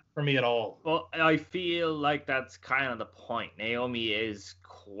didn't Yeah. work for me at all. Well, I feel like that's kind of the point. Naomi is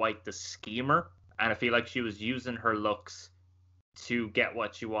quite the schemer, and I feel like she was using her looks to get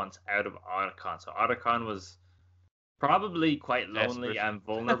what she wants out of Otacon. So Otacon was Probably quite lonely Desperate. and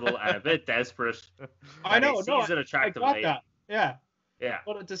vulnerable and a bit desperate. I And he know, no, sees an I attractive got lady. that. Yeah. Yeah.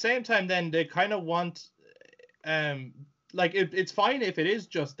 But at the same time, then they kind of want, like it's fine if it is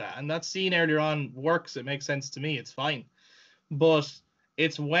just that, and that scene earlier on works. It makes sense to me. It's fine, but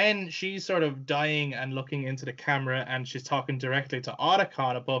it's when she's sort of dying and looking into the camera, and she's talking directly to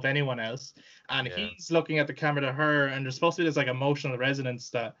Otacon above anyone else, and Yeah. he's looking at the camera to her, and there's supposed to be this like emotional resonance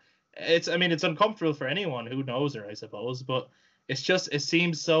that it's. I mean, it's uncomfortable for anyone who knows her, I suppose, but. It's just, it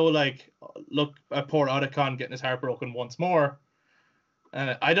seems so like, look at poor Otacon getting his heart broken once more.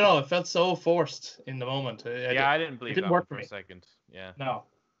 I don't know. It felt so forced in the moment. I didn't believe didn't that work one for for a me. second. Yeah, No.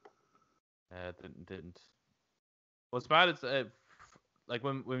 didn't. What's bad is like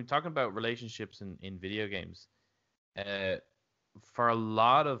when we're talking about relationships in video games, for a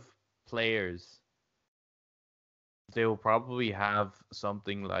lot of players, they will probably have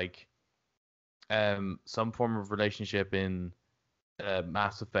something like some form of relationship in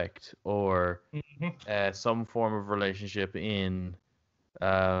Mass Effect, or some form of relationship in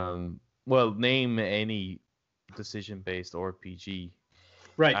well, name any decision-based RPG,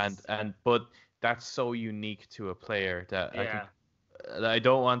 Right. and but that's so unique to a player that I think Yeah. I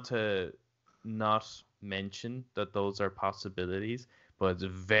don't want to not mention that those are possibilities, but it's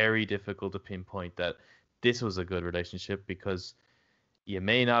very difficult to pinpoint that this was a good relationship because you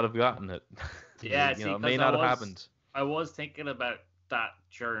may not have gotten it. Yeah, you know, see, it may 'cause not have happened. I was thinking about that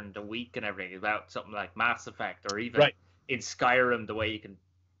during the week and everything, about something like Mass Effect, or even Right. in Skyrim, the way you can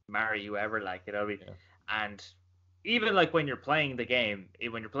marry whoever, like, you know what I mean? Yeah. And even like when you're playing the game,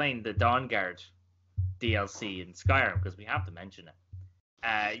 when you're playing the Dawnguard DLC in Skyrim, because we have to mention it,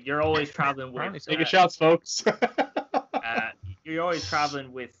 you're always traveling with Apparently so. Take your shots, folks. you're always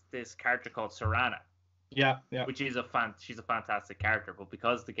traveling with this character called Serana, Yeah. which is she's a fantastic character, but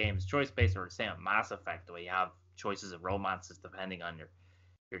because the game is choice based, or the same on Mass Effect, the way you have choices of romances depending on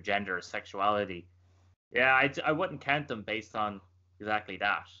your gender or sexuality. Yeah, I wouldn't count them based on exactly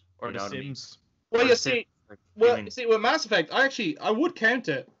that. Or you The know what I mean? Sims. Well, Or you Sims, see, like, well, I mean, see, with Mass Effect, I would count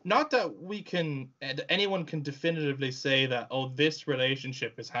it. Not that we can, anyone can definitively say that, oh, this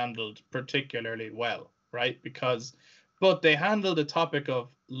relationship is handled particularly well, right? But they handle the topic of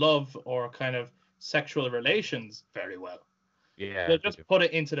love or kind of sexual relations very well. Yeah. They just put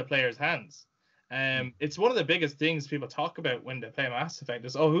it into the player's hands. Hmm. It's one of the biggest things people talk about when they play Mass Effect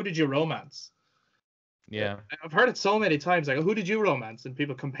is, oh, who did you romance? Yeah. I've heard it so many times, like, who did you romance? And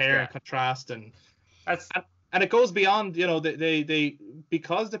people compare and contrast, and it goes beyond, you know, they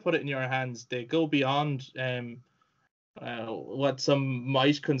because they put it in your hands, they go beyond what some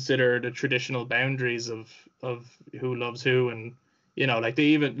might consider the traditional boundaries of who loves who, and you know, like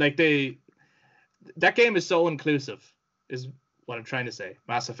that game is so inclusive, is what I'm trying to say.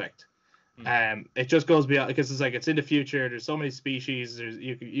 Mass Effect. It just goes beyond, because it's like, it's in the future. There's so many species.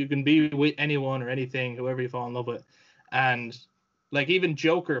 You can be with anyone or anything, whoever you fall in love with, and like even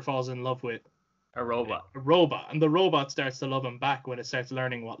Joker falls in love with a robot. And the robot starts to love him back when it starts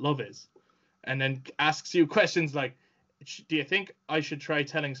learning what love is, and then asks you questions like, "Do you think I should try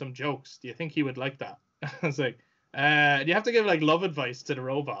telling some jokes? Do you think he would like that?" It's like, you have to give like love advice to the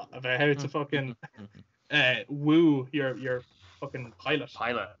robot about how to fucking woo your fucking pilot.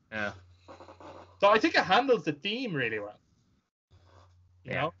 Yeah. So I think it handles the theme really well.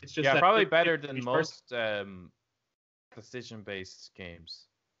 You know, it's just that probably better than each most decision-based games.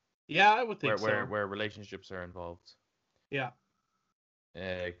 Yeah, I would think where relationships are involved. Yeah.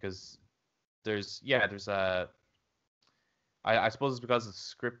 Because there's a. I suppose it's because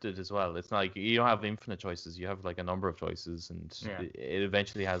it's scripted as well. It's not like you don't have infinite choices. You have like a number of choices, and it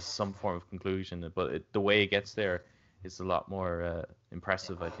eventually has some form of conclusion. But the way it gets there is a lot more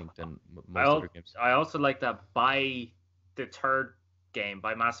impressive, I think, than most other games. I also like that by the third game,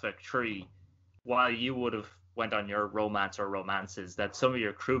 by Mass Effect 3, while you would have went on your romance or romances, that some of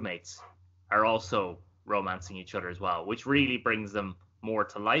your crewmates are also romancing each other as well, which really brings them more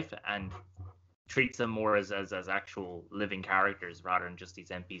to life and treats them more as actual living characters rather than just these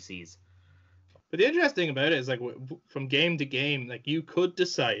NPCs. But the interesting about it is, like, from game to game, like, you could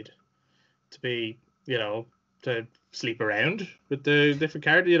decide to be, you know, to sleep around with the different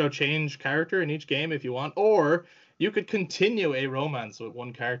character, you know, change character in each game if you want, or you could continue a romance with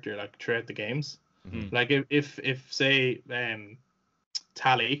one character, like, throughout the games. Mm-hmm. Like, if say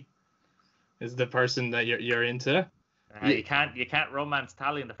Tally is the person that you're into, you can't romance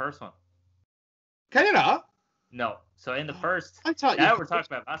Tally in the first one. Can you not? No. So in the first, I thought now we're talking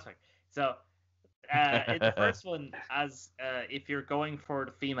about Mass Effect. So in the first one, as if you're going for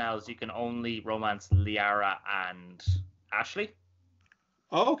the females, you can only romance Liara and Ashley.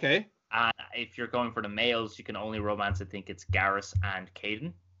 Oh, okay. And if you're going for the males, you can only romance, I think it's Garrus and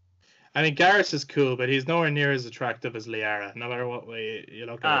Caden. I mean, Garrus is cool, but he's nowhere near as attractive as Liara, no matter what way you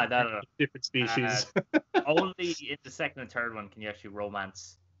look at it. No. Different species. Only in the second and third one can you actually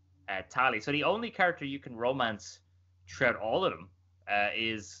romance Tali. So the only character you can romance throughout all of them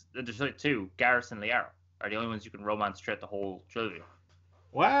is there's like two, Garrus and Liara are the only ones you can romance throughout the whole trilogy.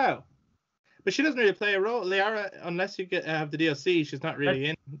 Wow. But she doesn't really play a role. Liara, unless you have the DLC, she's not really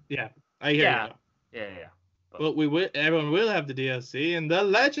in. Yeah, I hear you. Yeah. But everyone will have the DLC in the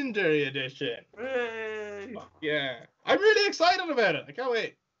Legendary Edition. Hey. Yeah. I'm really excited about it. I can't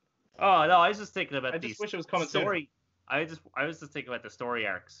wait. Oh no, I was just thinking about I just wish it was coming story. I was just thinking about the story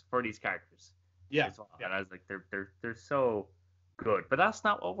arcs for these characters. Yeah. And I was like, they're so good. But that's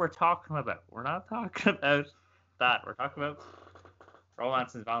not what we're talking about. We're not talking about that. We're talking about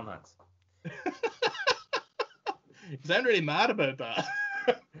romance and Valentines. You sound really mad about that.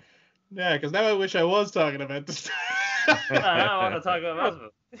 Yeah, because now I wish I was talking about this. I don't want to talk about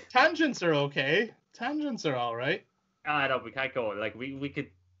Valentines. Tangents are okay. Tangents are all right. I know we can't go. Like we could.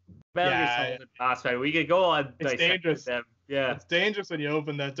 Last time we could go on. It's dangerous. Them. Yeah, it's dangerous when you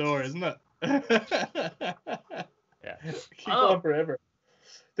open that door, isn't it? Yeah. Keep on forever.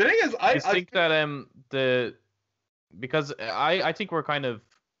 The thing is, I think that because I think we're kind of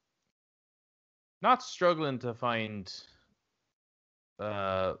not struggling to find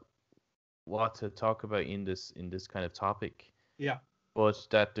what to talk about in this kind of topic. Yeah. But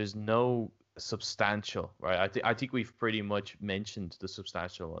that there's no substantial, right? I think we've pretty much mentioned the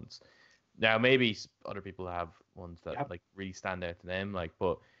substantial ones. Now maybe other people have ones that like really stand out to them, like,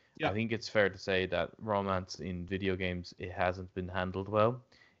 but I think it's fair to say that romance in video games, it hasn't been handled well.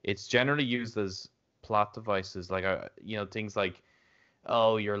 It's generally used as plot devices, like things like,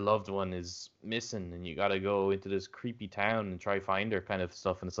 oh, your loved one is missing and you gotta go into this creepy town and try find her, kind of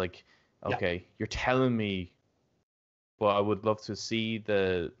stuff. And it's like, okay, you're telling me, but I would love to see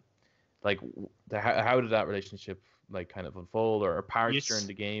how did that relationship like kind of unfold, or parts during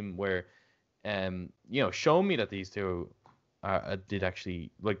the game where show me that these two did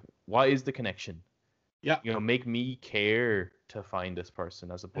actually, like, what is the connection? Yeah, make me care to find this person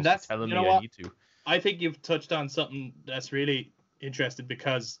as opposed to telling me I need to. I think you've touched on something that's really interesting,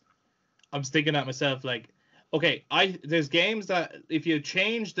 because I'm thinking at myself, like, okay, there's games that if you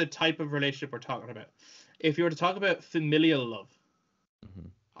change the type of relationship we're talking about, if you were to talk about familial love,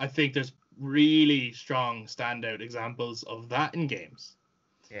 I think there's really strong standout examples of that in games.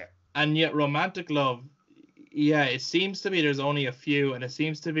 Yeah. And yet romantic love, it seems to be there's only a few, and it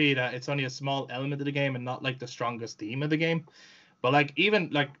seems to be that it's only a small element of the game and not like the strongest theme of the game. But like, even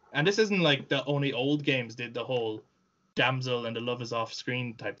like, and this isn't like the only old games did the whole damsel and the love is off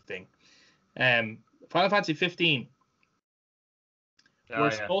screen type of thing. Final Fantasy 15.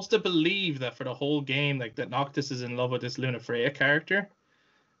 We're supposed to believe that for the whole game, like, that Noctis is in love with this Lunafreya character,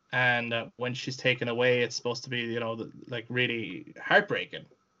 and when she's taken away, it's supposed to be, like, really heartbreaking.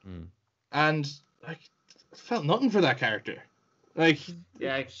 And like, I felt nothing for that character. Like,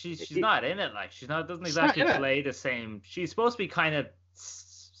 yeah, she's not in it. Like, doesn't exactly play the same. She's supposed to be kind of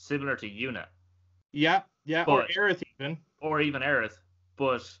similar to Yuna. Yeah, or Aerith even. Or even Aerith,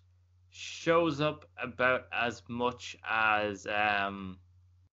 but shows up about as much as I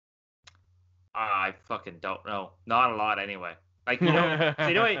fucking don't know. Not a lot anyway. Like, right?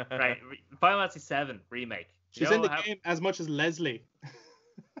 Final Fantasy 7 remake. She's in the game as much as Leslie.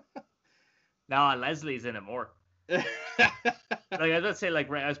 No, Leslie's in it more. Like, I was say,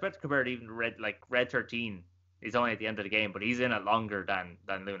 like, I was about to compare it even to Red 13. He's only at the end of the game, but he's in it longer than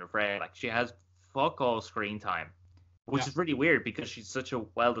Lunafreya. Like, she has fuck all screen time, which is really weird because she's such a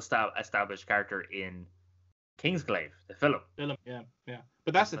well-established character in Kingsglaive, the film. Yeah.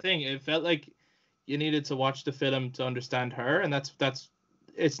 But that's the thing. It felt like you needed to watch the film to understand her, and that's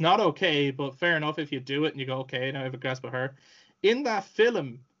it's not okay, but fair enough if you do it and you go, okay, now I have a grasp of her. In that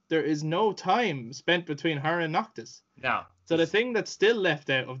film, there is no time spent between her and Noctis. No. So the thing that's still left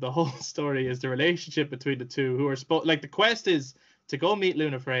out of the whole story is the relationship between the two, who are like, the quest is to go meet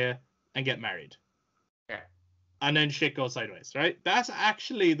Lunafreya and get married. Yeah. And then shit goes sideways, right? That's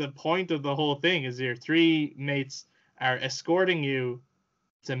actually the point of the whole thing, is your three mates are escorting you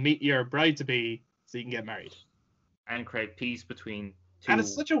to meet your bride-to-be so you can get married. And create peace between two. And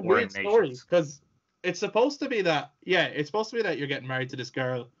it's such a weird story, because it's supposed to be that, you're getting married to this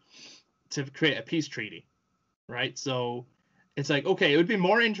girl to create a peace treaty, right? So it's like, okay, it would be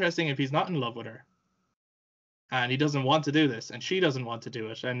more interesting if he's not in love with her and he doesn't want to do this and she doesn't want to do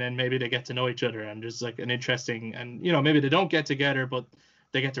it, and then maybe they get to know each other and there's like an interesting, and maybe they don't get together but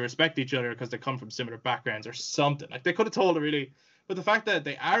they get to respect each other because they come from similar backgrounds or something. Like, they could have told it really, But the fact that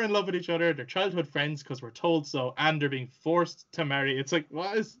they are in love with each other, they're childhood friends because we're told so, and they're being forced to marry. It's like,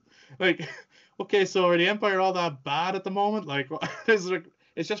 what is like? Okay, so are the Empire all that bad at the moment? Like, what is like?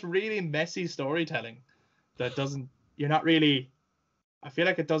 It's just really messy storytelling that doesn't. You're not really. I feel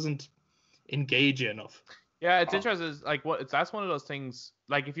like it doesn't engage you enough. Yeah, it's interesting. It's like that's one of those things.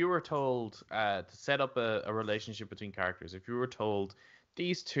 Like if you were told to set up a relationship between characters, if you were told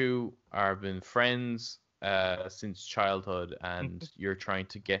these two have been friends since childhood, and you're trying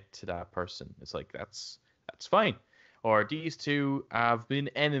to get to that person, it's like that's fine. Or these two have been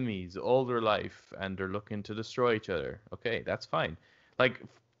enemies all their life, and they're looking to destroy each other. Okay, that's fine. Like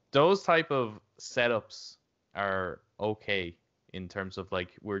those type of setups are okay in terms of like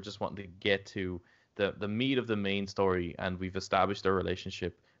we're just wanting to get to the meat of the main story, and we've established their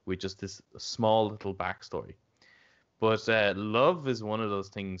relationship with just this small little backstory. But love is one of those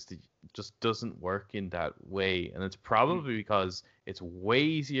things that just doesn't work in that way, and it's probably because it's way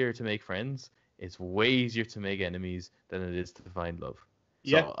easier to make friends, it's way easier to make enemies than it is to find love.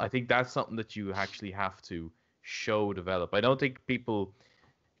 So Yeah. I think that's something that you actually have to show develop. I don't think people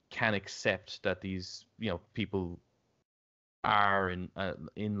can accept that these people are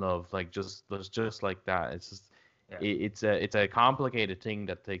in love like just like that. It's just it's a complicated thing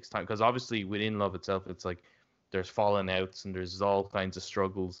that takes time, because obviously within love itself it's like there's falling outs and there's all kinds of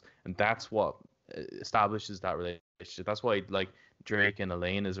struggles, and that's what establishes that relationship. That's why like Drake and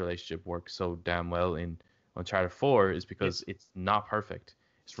Elena's relationship works so damn well in Uncharted 4, is because it's not perfect.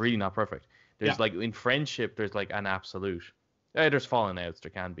 It's really not perfect. There's like in friendship there's like an absolute. There's falling outs,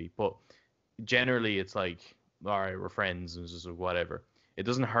 there can be, but generally it's like, all right, we're friends and just whatever. It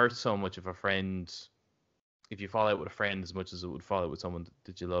doesn't hurt so much if you fall out with a friend as much as it would fall out with someone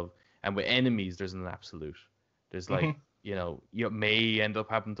that you love. And with enemies, there's an absolute. There's like, you may end up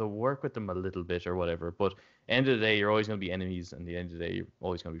having to work with them a little bit or whatever, but end of the day, you're always going to be enemies, and at the end of the day, you're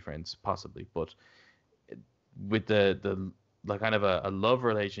always going to be friends, possibly. But with the like kind of a love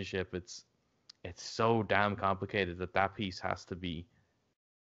relationship, it's so damn complicated that piece has to be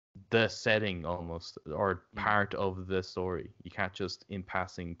the setting almost, or part of the story. You can't just in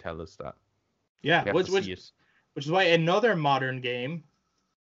passing tell us that. Yeah, which is why another modern game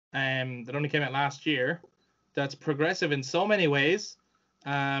that only came out last year, that's progressive in so many ways,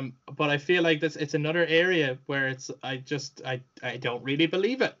 but I feel like it's another area where I don't really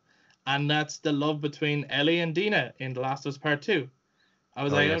believe it, and that's the love between Ellie and Dina in The Last of Us Part 2. I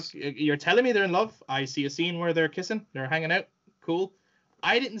was okay, you're telling me they're in love. I see a scene where they're kissing, they're hanging out, cool.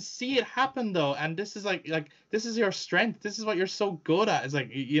 I didn't see it happen though, and this is like this is your strength. This is what you're so good at. It's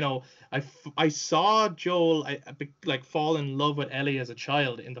like, I saw Joel like fall in love with Ellie as a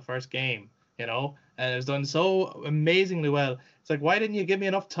child in the first game, and it was done so amazingly well. It's like, why didn't you give me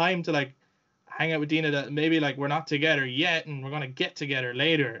enough time to like hang out with Dina, that maybe like we're not together yet and we're gonna get together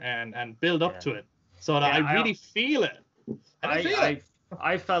later and build up to it, so that I really feel it.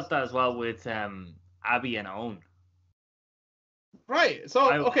 I felt that as well with Abby and Owen. Right.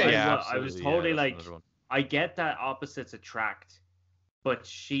 So okay. I was totally like, I get that opposites attract, but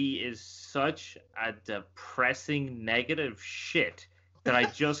she is such a depressing negative shit that I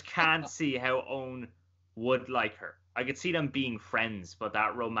just can't see how Owen would like her. I could see them being friends, but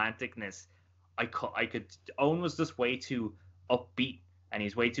that romanticness, I could. Owen was just way too upbeat, and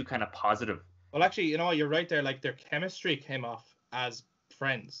he's way too kind of positive. Well, actually, you know what? You're right there. Like their chemistry came off as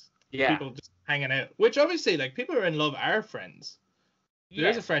friends. Yeah. People just hanging out, which obviously, like, people who are in love are friends.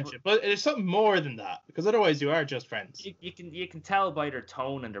 There's a friendship, but there's something more than that, because otherwise you are just friends. You can tell by their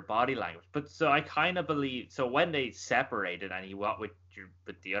tone and their body language. But so I kind of believe. So when they separated and he went with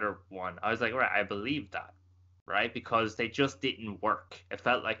the other one, I was like, right, I believe that, right? Because they just didn't work. It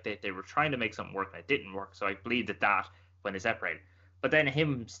felt like they were trying to make something work and it didn't work. So I believed that when they separated. But then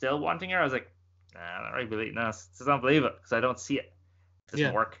him still wanting her, I was like, nah, I don't really believe. No, I just don't believe it because I don't see it. It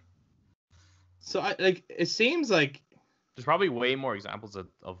doesn't work. So it seems like. There's probably way more examples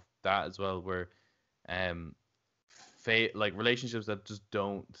of that as well, where like relationships that just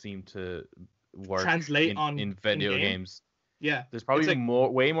don't seem to work translate in video games. Yeah, there's probably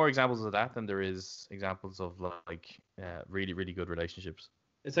way more examples of that than there is examples of like really, really good relationships.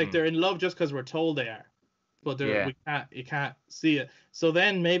 It's like they're in love just because we're told they are, but you can't see it. So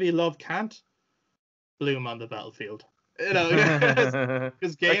then maybe love can't bloom on the battlefield.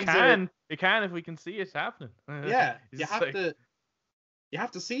 Because games it can if we can see it happening. Yeah, you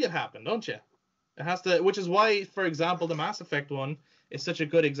have to see it happen, don't you? It has to, which is why, for example, the Mass Effect one is such a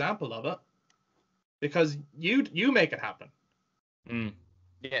good example of it, because you make it happen. Yeah.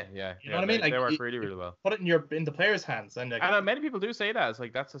 You know what I mean? Like, they work really, really well. Put it in the player's hands, and many people do say that it's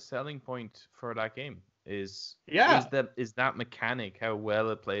like that's a selling point for that game. Is Yeah. is that mechanic, how well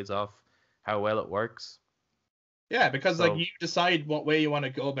it plays off, how well it works. Yeah, because So- like you decide what way you want to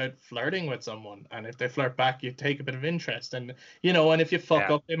go about flirting with someone, and if they flirt back, you take a bit of interest, and and if you fuck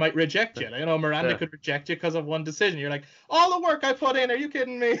Yeah. up, they might reject you. Miranda Yeah. could reject you because of one decision. You're like, all the work I put in, are you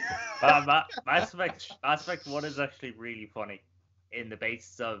kidding me? Mass Effect 1 is actually really funny in the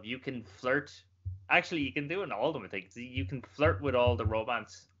basis of you can flirt. Actually, you can do it in all of them, I think. You can flirt with all the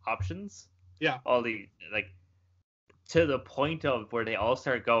romance options. Yeah. All the, like, to the point of where they all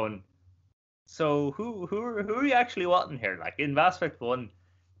start going, so who are you actually wanting here? Like, in Mass Effect 1,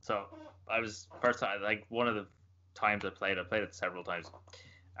 so I was, first time, like, one of the times I played it several times.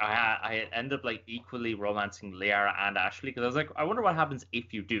 I ended up, like, equally romancing Liara and Ashley, because I was like, I wonder what happens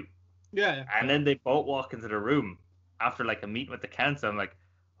if you do. Yeah. And then they both walk into the room after like a meeting with the council. I'm like,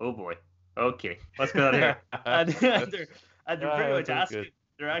 oh boy, okay, what's going on here? and they're pretty much asking. good.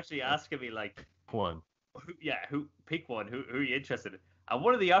 They're actually asking me like, One. who pick one? Who are you interested in? And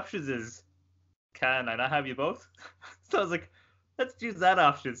one of the options is, can I not have you both? So I was like, let's choose that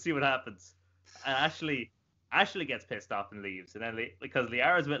option, see what happens. And Ashley gets pissed off and leaves, and then because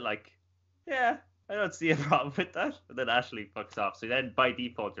Liara's a bit like, yeah, I don't see a problem with that. And then Ashley fucks off. So then by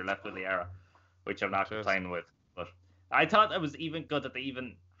default you're left with Liara, which I'm not complaining with. But I thought it was even good that they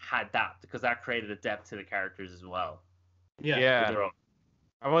even had that, because that created a depth to the characters as well. Yeah.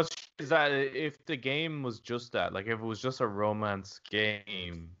 I was is that if the game was just that, like if it was just a romance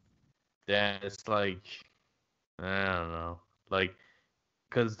game, then it's like, I don't know, like,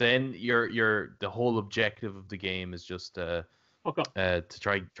 because then the whole objective of the game is just to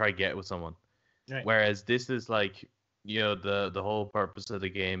try get with someone. Right. Whereas this is like, the whole purpose of the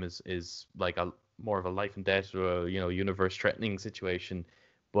game is like a more of a life and death or universe threatening situation,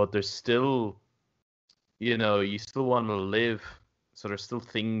 but there's still, you still want to live, so there's still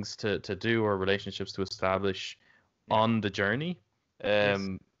things to do or relationships to establish on the journey.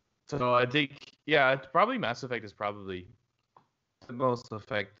 So I think, probably Mass Effect is probably the most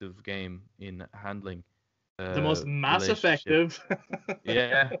effective game in handling The most mass relationship. effective.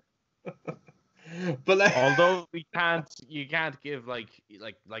 Yeah. But like, Although you can't give like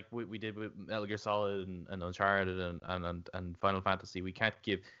we did with Metal Gear Solid and Uncharted and Final Fantasy, we can't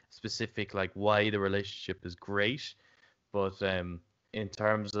give specific like why the relationship is great, but in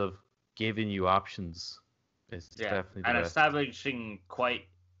terms of giving you options, it's definitely the and best. Establishing quite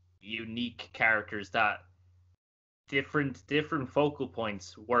unique characters that different focal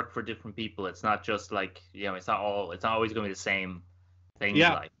points work for different people. It's not just like, it's not always going to be the same thing.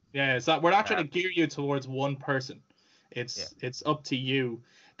 Yeah, it's that we're not trying to gear you towards one person. It's up to you.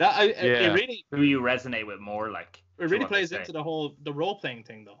 It really, who you resonate with more, like, it really plays into the role playing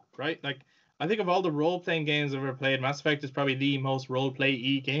thing though, right? Like, I think of all the role playing games I've ever played, Mass Effect is probably the most role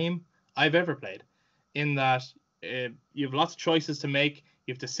play game I've ever played. In that you have lots of choices to make,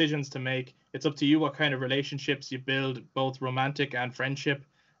 you have decisions to make. It's up to you what kind of relationships you build, both romantic and friendship.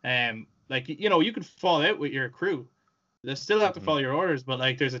 Like, you could fall out with your crew. They still have to follow your orders, but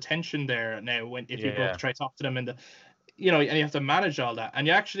like there's a tension there now if you go to try to talk to them and and you have to manage all that. And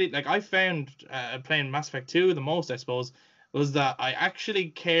you actually, like, I found playing Mass Effect 2 the most, I suppose, was that I actually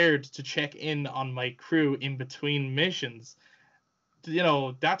cared to check in on my crew in between missions.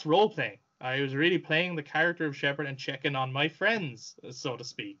 That's role playing. I was really playing the character of Shepard and checking on my friends, so to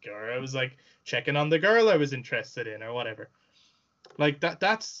speak, or I was like checking on the girl I was interested in or whatever. Like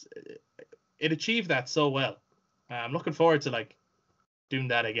it achieved that so well. I'm looking forward to like doing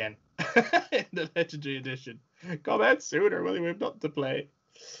that again in the Legendary Edition. Come out sooner, will we have nothing to play?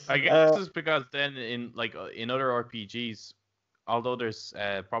 I guess it's because then in other RPGs, although there's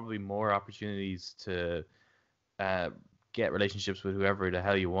probably more opportunities to get relationships with whoever the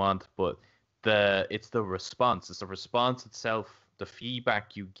hell you want, but it's the response itself, the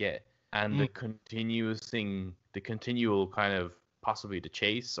feedback you get, and the continual kind of possibly the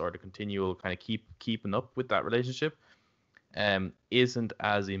chase or the continual kind of keeping up with that relationship isn't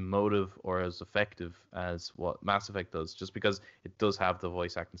as emotive or as effective as what Mass Effect does, just because it does have the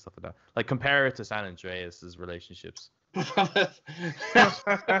voice acting stuff like that. Like, compare it to San Andreas's relationships.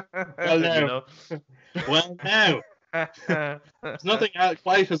 Well, now. There's nothing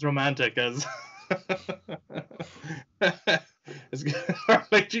quite as romantic as it's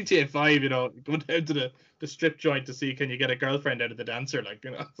like GTA 5, going down to the strip joint to see can you get a girlfriend out of the dancer, like,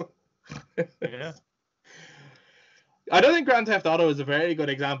 Yeah. I don't think Grand Theft Auto is a very good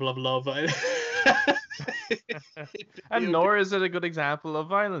example of love. And nor is it a good example of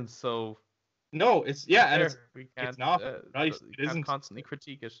violence, so no, it's it's not right. It isn't constantly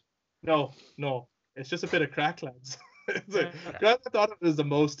critique it. No, it's just a bit of crack, lads. It's like, Grand Theft Auto is the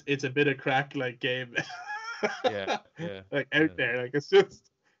most it's a bit of crack like game. Yeah. Like out there, like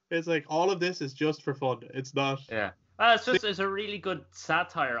it's like all of this is just for fun. It's not. Yeah. It's a really good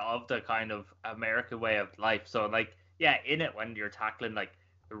satire of the kind of American way of life. So like, yeah, in it when you're tackling like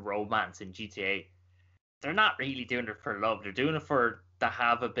the romance in GTA, they're not really doing it for love. They're doing it to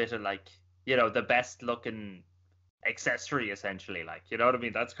have a bit of like, the best looking accessory essentially. Like, you know what I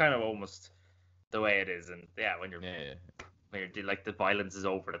mean? That's kind of almost the way it is. And yeah, when you're like the violence is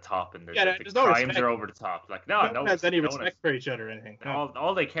over the top and the there's no crimes respect. are over the top. Like no one has any respect for each other or anything. No.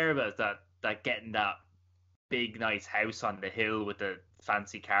 All they care about is that getting that big nice house on the hill with the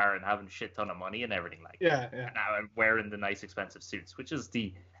fancy car and having a shit ton of money and everything like that. And wearing the nice expensive suits, which is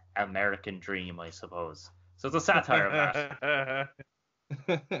the American dream, I suppose. So it's a satire of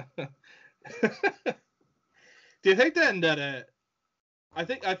that. Do you think then that I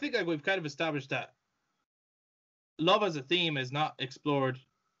think like we've kind of established that love as a theme is not explored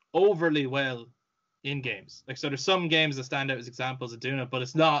overly well in games. Like, so there's some games that stand out as examples of doing it, but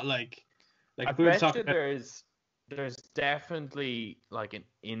it's not like I bet you there's definitely like an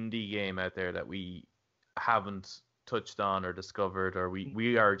indie game out there that we haven't touched on or discovered or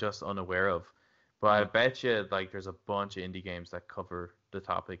we are just unaware of. But I bet you like there's a bunch of indie games that cover the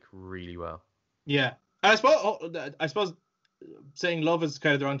topic really well. Yeah. I suppose saying love is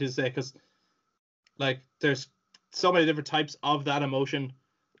kind of the wrong thing to say, because like there's so many different types of that emotion,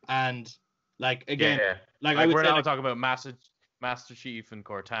 and like again, like I would we're say, not talking about Master Chief and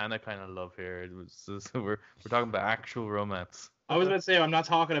Cortana kind of love here. We're talking about actual romance. I was about to say I'm not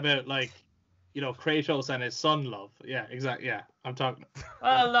talking about like Kratos and his son love. Yeah, exactly. Yeah, I'm talking.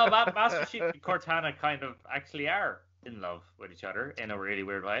 Well, no, Master Chief and Cortana kind of actually are in love with each other in a really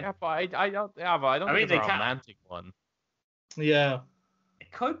weird way. Yeah, but I don't think it's a romantic one. Yeah,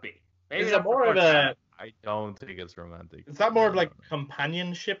 it could be. Maybe is it more of a? I don't think it's romantic. Is that more of like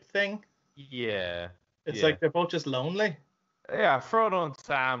companionship thing? Yeah. It's like they're both just lonely. Yeah, Frodo and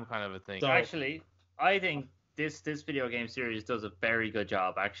Sam kind of a thing. So actually, I think this video game series does a very good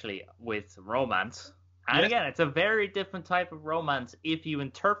job actually with romance. And again, it's a very different type of romance if you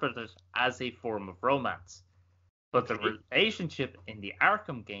interpret it as a form of romance. But the relationship in the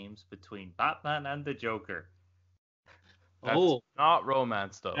Arkham games between Batman and the Joker. That's not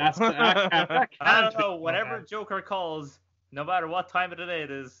romance though. I don't know. Whatever Joker calls, no matter what time of the day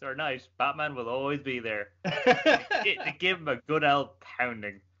it is or night, Batman will always be there to give him a good old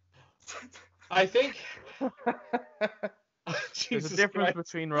pounding. I think there's a difference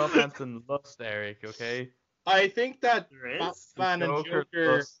between romance and lust, Eric. Okay. I think that Batman and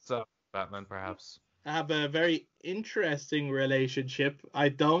Joker, Batman perhaps, have a very interesting relationship. I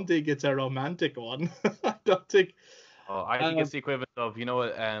don't think it's a romantic one. I don't think. Oh, I think it's the equivalent of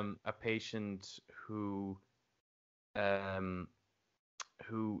a patient who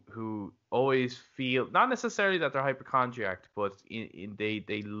always feel not necessarily that they're hypochondriac, but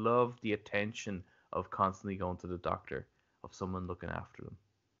they love the attention of constantly going to the doctor, of someone looking after them.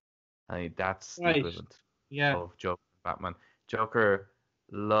 I think that's the equivalent of Joker and Batman. Joker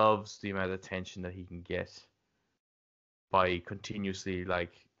loves the amount of attention that he can get by continuously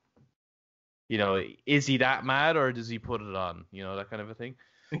is he that mad or does he put it on? That kind of a thing.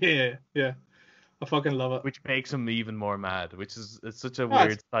 Yeah. I fucking love it. Which makes him even more mad, it's such a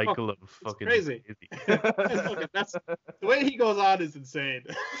weird cycle of fucking crazy. That's the way he goes on is insane.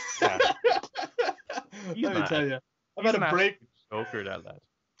 Yeah. Let me tell you, I've had a break. Joker, that lad.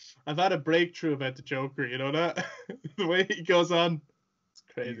 I've had a breakthrough about the Joker. You know that the way he goes on, it's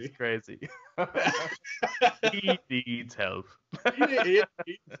crazy. He's crazy. He needs help.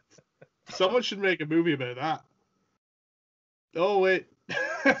 Someone should make a movie about that. Oh wait.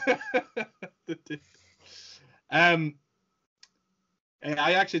 I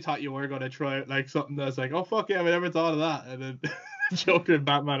actually thought you were gonna try it like something that's like, oh fuck yeah, I never thought of that. And then Joker and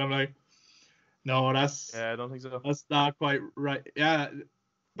Batman, I'm like, no, that's I don't think so. That's not quite right. Yeah,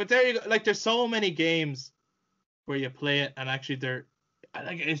 but there you go. Like, there's so many games where you play it and actually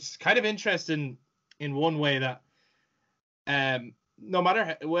it's kind of interesting in one way that no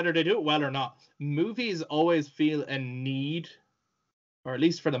matter whether they do it well or not, movies always feel a need, or at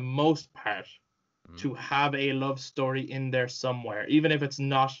least for the most part, to have a love story in there somewhere, even if it's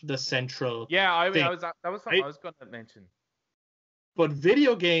not the central. Yeah, I mean, thing, that was something I was going to mention. But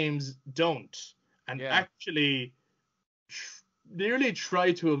video games don't, and actually nearly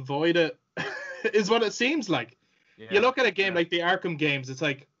try to avoid it, is what it seems like. Yeah. You look at a game like the Arkham games, it's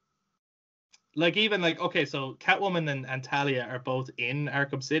like even okay, so Catwoman and Talia are both in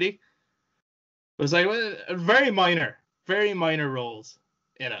Arkham City. But it's like very minor roles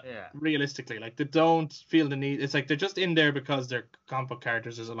Yeah. realistically. Like, they don't feel the need. It's like they're just in there because they're comic book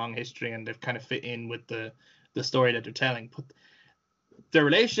characters. There's a long history and they've kind of fit in with the story that they're telling. But their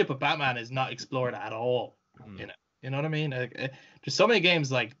relationship with Batman is not explored at all. You know what I mean? Like, there's so many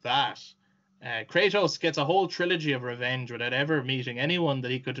games like that. Kratos gets a whole trilogy of revenge without ever meeting anyone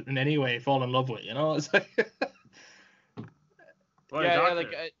that he could in any way fall in love with. You know, it's like Well, yeah, Doctor,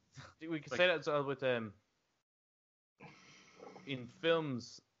 like we could say that as well with in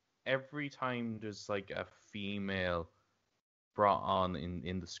films. Every time there's like a female brought on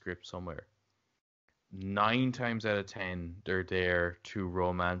in the script somewhere, 9 times out of 10 they're there to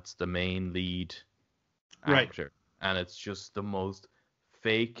romance the main lead actor, and it's just the most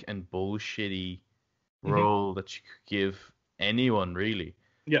fake and bullshitty role that you could give anyone, really.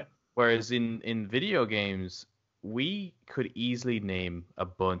 Yeah. Whereas in video games, we could easily name a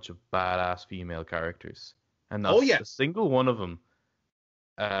bunch of badass female characters, and not a single one of them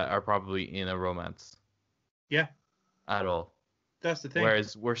are probably in a romance. Yeah. At all. That's the thing.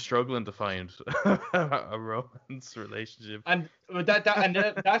 Whereas we're struggling to find a romance relationship. And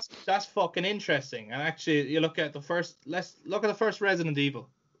that's fucking interesting. And actually, you look at let's look at the first Resident Evil.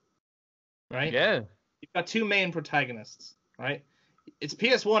 Right? Yeah. You've got 2 main protagonists, right? It's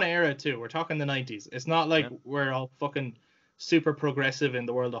PS1 era too. We're talking the 90s. It's not like we're all fucking super progressive in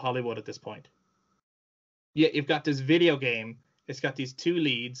the world of Hollywood at this point. Yeah, you've got this video game. It's got these 2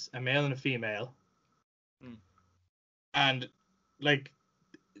 leads, a male and a female. And like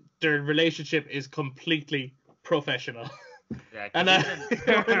their relationship is completely professional. Yeah, and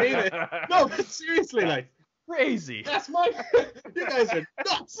no, but seriously, like crazy. That's my. You guys are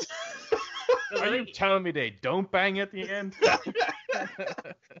nuts. Are you telling me they don't bang at the end?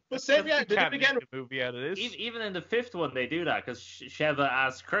 But same, yeah, they did again. Make a movie out of this. Even in the 5th one, they do that because Sheva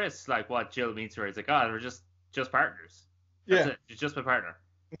asks Chris like what Jill means to her. He's like, "Oh, we're just partners." That's it. She's just my partner.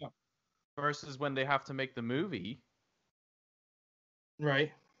 Yeah. Versus when they have to make the movie,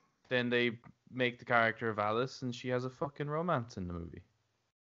 right? Then they make the character of Alice, and she has a fucking romance in the movie.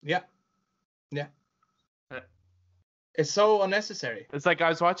 Yeah. It's so unnecessary. It's like I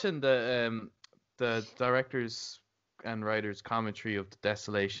was watching the directors and writers commentary of The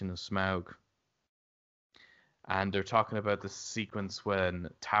Desolation of Smaug, and they're talking about the sequence when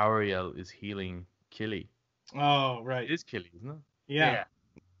Tauriel is healing Killy. Oh, right. It is Killy, isn't it? Yeah.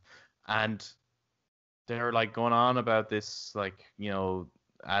 And they're like going on about this, like, you know,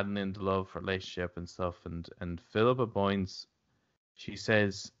 adding in the love relationship and stuff, and Philippa Boynes, she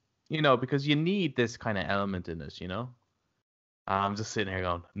says, you know, because you need this kind of element in it, you know. I'm just sitting here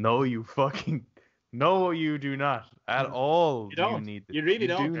going, no, you do not at all. You don't. Need this. You really you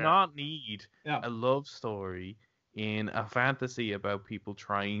don't. do not need a love story in a fantasy about people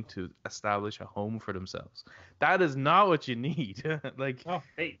trying to establish a home for themselves. That is not what you need. Like,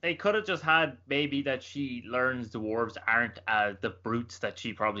 they could have just had maybe that she learns dwarves aren't the brutes that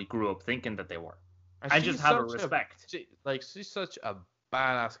she probably grew up thinking that they were, and just have a respect. She's such a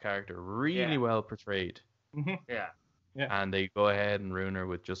badass character, really well portrayed. Mm-hmm. Yeah. And they go ahead and ruin her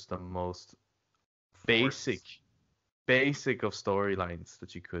with just the most basic of storylines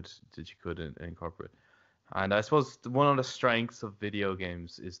that you could incorporate. And I suppose one of the strengths of video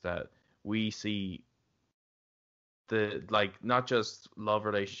games is that we see the, like, not just love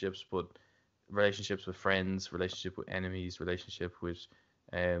relationships, but relationships with friends, relationship with enemies, relationship with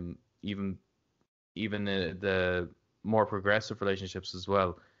even the more progressive relationships as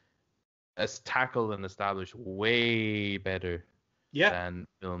well, as tackled and established way better than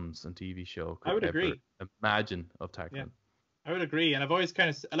films and TV show could I would agree. Imagine of tackling. Yeah, I would agree, and I've always kind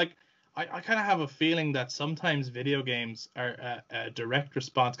of like. I kind of have a feeling that sometimes video games are a direct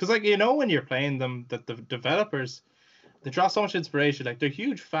response, because, like, you know, when you're playing them, that the developers, they draw so much inspiration. Like, they're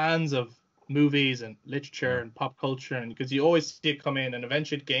huge fans of movies and literature and pop culture, and because you always see it come in, and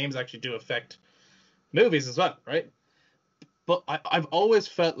eventually games actually do affect movies as well, right? But I've always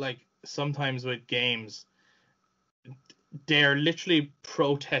felt like sometimes with games, they're literally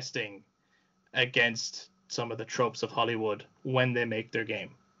protesting against some of the tropes of Hollywood when they make their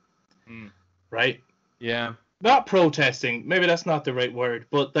game. Right? Yeah. Not protesting. Maybe that's not the right word,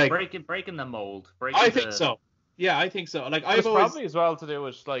 but like breaking the mold. I think so. Yeah, I think so. Like, I've always probably as well to do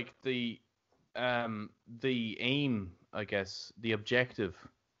with like the aim, I guess, the objective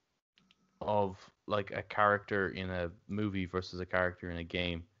of like a character in a movie versus a character in a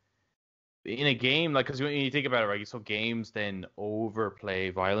game. In a game, like, because when you think about it, right, so games then overplay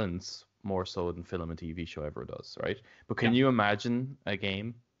violence more so than film and TV show ever does, right? But can you imagine a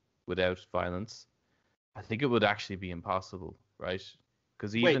game without violence? I think it would actually be impossible, right?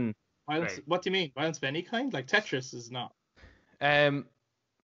 Because even violence. What do you mean? Violence of any kind? Like Tetris is not.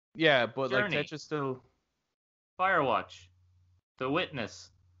 Yeah, but like Journey. Tetris still. Firewatch, The Witness.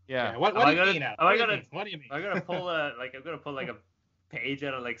 Yeah. What Am do I you gonna? mean, Al? Am I What do you gonna? mean? What do you mean? I'm gonna pull like a page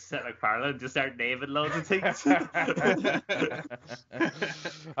out of like Seth MacFarlane and just start naming loads of things.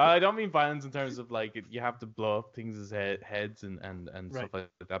 I don't mean violence in terms of like you have to blow up things' heads and Right. stuff like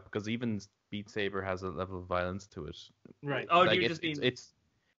that, because even Beat Saber has a level of violence to it. Right. Oh, Like you just mean it's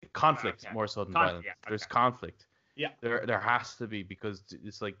conflict Okay. more so than Conflict, violence. yeah, There's okay. conflict. Yeah. There has to be, because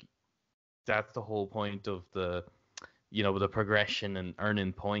it's like that's the whole point of the the progression and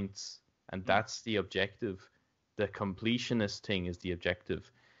earning points, and that's the objective. The completionist thing is the objective.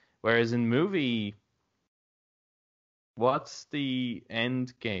 Whereas in movie, what's the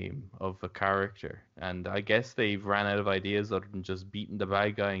end game of a character? And I guess they've ran out of ideas other than just beating the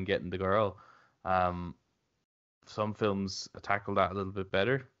bad guy and getting the girl. Some films tackle that a little bit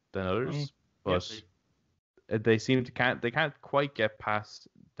better than others, but they seem to they can't quite get past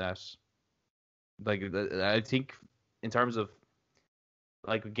that. Like I think in terms of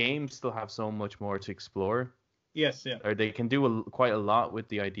like games still have so much more to explore, Yes. Yeah. or they can do quite a lot with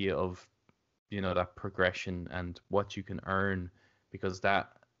the idea of that progression and what you can earn, because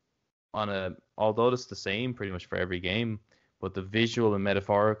that although it's the same pretty much for every game, but the visual and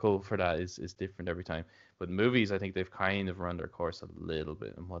metaphorical for that is different every time. But movies, I think they've kind of run their course a little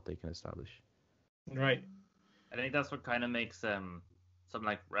bit in what they can establish. Right. I think that's what kind of makes something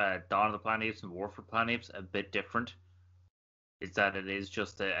like Dawn of the Planet of Apes and War for the Planet of the Apes a bit different. Is that it is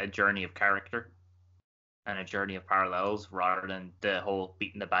just a journey of character and a journey of parallels rather than the whole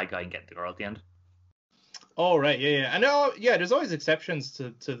beating the bad guy and getting the girl at the end. Oh, right. Yeah. I know. Yeah. There's always exceptions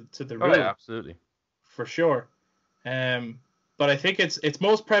to the rule. Oh yeah, absolutely. For sure. But I think it's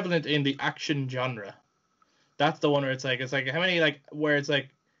most prevalent in the action genre. That's the one where it's like how many where it's like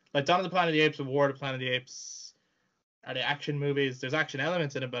Dawn of the Planet of the Apes and War of the Planet of the Apes. Are they action movies? There's action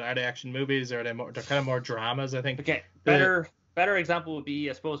elements in it, but are they action movies, or are they more? They're kind of more dramas, I think. Okay, better example would be,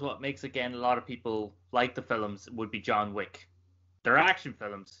 I suppose, what makes again a lot of people like the films would be John Wick. They're action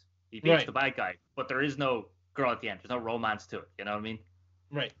films. He beats the bad guy, but there is no girl at the end. There's no romance to it. You know what I mean?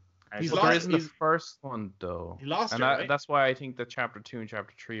 Right. There isn't the first one though. He lost and her, right? That's why I think that Chapter 2 and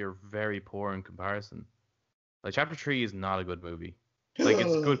Chapter 3 are very poor in comparison. Like Chapter 3 is not a good movie. Like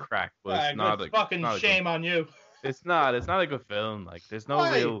it's good crack, but it's not fucking shame on you. It's not a good film. Like there's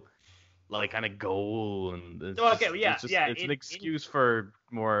no real kind of goal, and it's an excuse for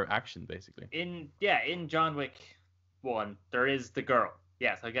more action basically. In John Wick 1, there is the girl.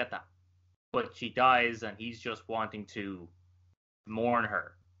 Yes, I get that. But she dies and he's just wanting to mourn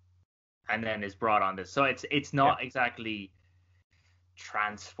her, and then is brought on this. So it's not exactly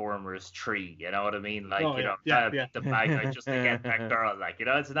Transformers 3, you know what I mean? Like the bad guy just to get that girl. Like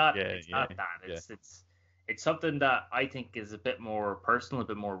it's not not that. It's something that I think is a bit more personal, a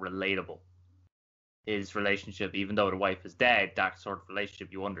bit more relatable. His relationship, even though the wife is dead, that sort of relationship,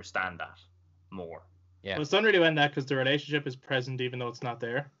 you understand that more. Yeah. Well, it's done really well in that because the relationship is present even though it's not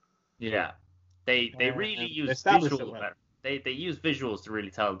there. Yeah. They really use visuals better. They use visuals to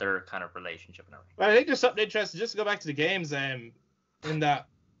really tell their kind of relationship and everything. Well, I think there's something interesting, just to go back to the games, in that,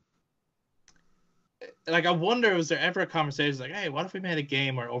 like, I wonder, was there ever a conversation like, hey, what if we made a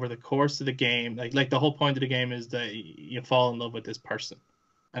game where over the course of the game, like the whole point of the game is that you fall in love with this person,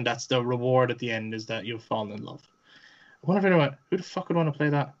 and that's the reward at the end, is that you've fallen in love. I wonder if anyone, who the fuck would want to play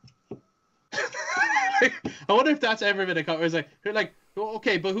that? I wonder if that's ever been a conversation. It's like,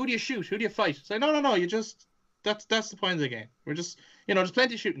 okay, but who do you shoot? Who do you fight? It's like, no, you just, that's the point of the game. We're just, there's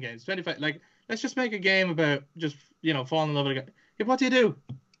plenty of shooting games, plenty of fight. Like, let's just make a game about just, falling in love with a guy. Yeah, what do you do?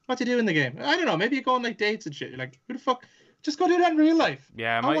 What do you do in the game? I don't know. Maybe you go on like dates and shit. You're like, who the fuck? Just go do that in real life.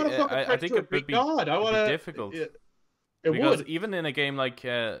 Yeah, I think it would be difficult. It because would. Even in a game like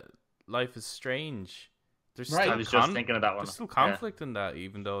Life is Strange, there's still I was just thinking of that one. There's still conflict in that,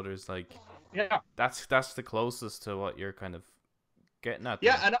 even though there's that's the closest to what you're kind of getting at.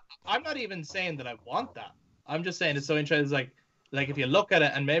 Yeah, and I'm not even saying that I want that. I'm just saying it's so interesting. Like if you look at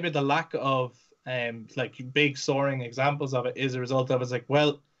it, and maybe the lack of like big soaring examples of it is a result of it's like,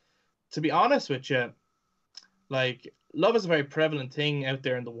 well, to be honest with you, like love is a very prevalent thing out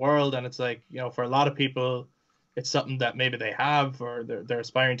there in the world, and it's like, for a lot of people, it's something that maybe they have or they're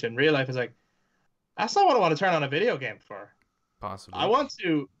aspiring to in real life. It's like, that's not what I want to turn on a video game for. Possibly. I want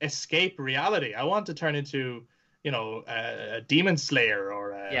to escape reality. I want to turn into, a demon slayer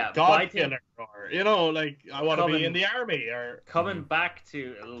or a god killer, or like I want to be in the army. Or coming back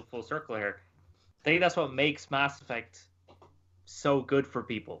to a little full circle here, I think that's what makes Mass Effect so good for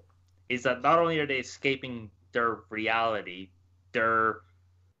people, is that not only are they escaping their reality, they're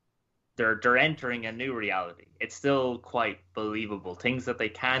they're entering a new reality. It's still quite believable. Things that they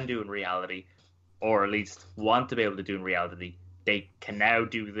can do in reality, or at least want to be able to do in reality, they can now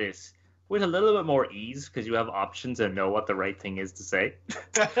do this with a little bit more ease because you have options and know what the right thing is to say.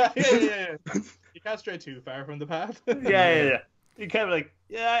 Yeah. You can't stray too far from the path. Yeah. You kind of like,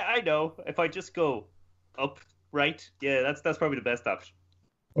 yeah, I know. If I just go up, right, yeah, that's probably the best option.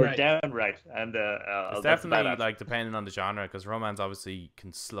 Or Right. down, right, and It's definitely like depending on the genre, because romance obviously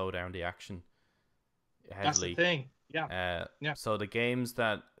can slow down the action heavily. That's the thing. Yeah. So the games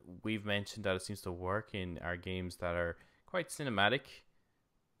that we've mentioned that it seems to work in are games that are quite cinematic,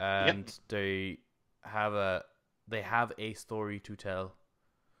 and they have a story to tell.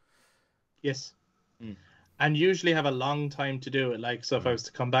 Yes. And usually have a long time to do it. Like, so if I was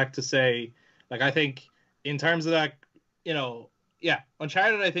to come back to say, like, I think in terms of that,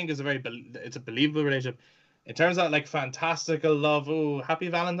 Uncharted, I think, is it's a believable relationship. In terms of like fantastical love, Happy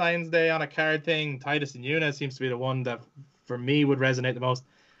Valentine's Day on a card thing, Titus and Una seems to be the one that for me would resonate the most.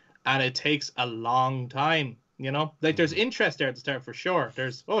 And it takes a long time, like there's interest there at the start for sure.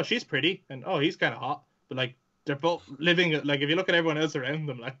 There's, she's pretty, and he's kind of hot, but like they're both living, like if you look at everyone else around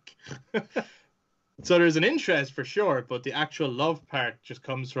them, like so there's an interest for sure, but the actual love part just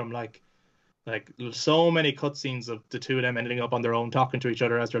comes from like so many cutscenes of the two of them ending up on their own talking to each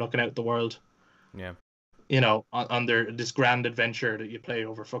other as they're looking out at the world. Yeah. On this grand adventure that you play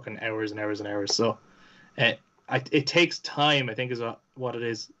over fucking hours and hours and hours. So it takes time, I think, is what it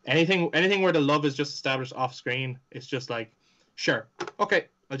is. Anything where the love is just established off screen, it's just like, sure, okay,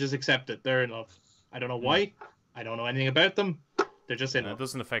 I'll just accept it. They're in love. I don't know why. I don't know anything about them. They're just in love. It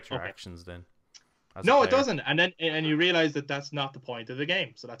doesn't affect your actions then. No, it doesn't. And you realize that that's not the point of the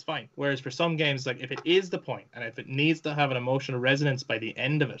game, so that's fine. Whereas for some games, like if it is the point, and if it needs to have an emotional resonance by the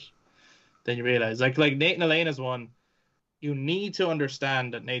end of it, then you realize, like Nate and Elena's one, you need to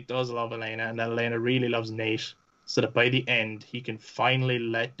understand that Nate does love Elena, and that Elena really loves Nate, so that by the end he can finally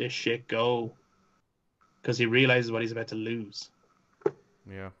let this shit go, because he realizes what he's about to lose.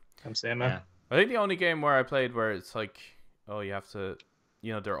 Yeah, I'm saying, man. Yeah. I think the only game where I played where it's like, you have to.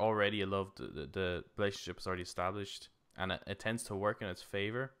 They're already in love. The relationship is already established, and it tends to work in its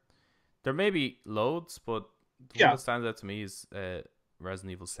favor. There may be loads, but the one that stands out to me is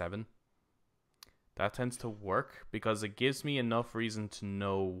Resident Evil 7. That tends to work because it gives me enough reason to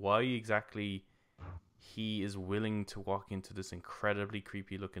know why exactly he is willing to walk into this incredibly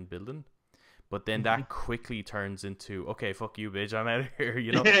creepy looking building. But then that quickly turns into, okay, fuck you, bitch, I'm out of here.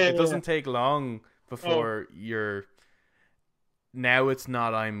 It doesn't take long before you're... Now it's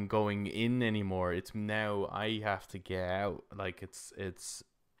not I'm going in anymore. It's now I have to get out. Like it's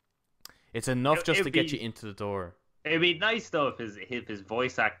enough just to get you into the door. It'd be nice though if his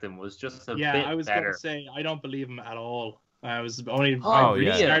voice acting was just a bit better. Yeah, I was gonna say I don't believe him at all. I was only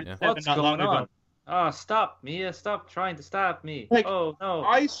what's going on? Oh, stop, Mia! Stop trying to stop me! Like, oh no!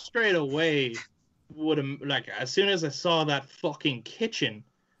 I straight away would have, like, as soon as I saw that fucking kitchen,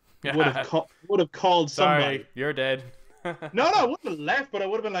 would have called somebody. Sorry, you're dead. No, I wouldn't have left, but I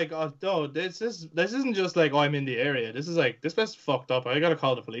would have been like, oh, no, this isn't just like, I'm in the area. This is like, this place is fucked up. I gotta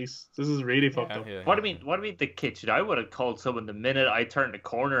call the police. This is really fucked up. What do you mean the kitchen? I would have called someone the minute I turned the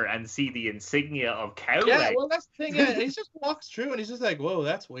corner and see the insignia of cow. Yeah, well, that's the thing. Yeah, he just walks through and he's just like, whoa,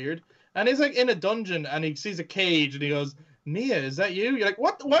 that's weird. And he's like in a dungeon and he sees a cage and he goes, Mia, is that you? You're like,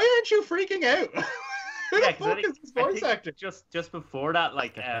 what? Why aren't you freaking out? Who the fuck is this voice actor? Just before that,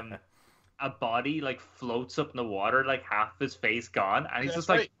 like, a body like floats up in the water, like half his face gone, and he's just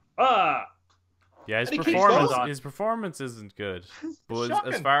like, ah. Yeah, his performance isn't good. But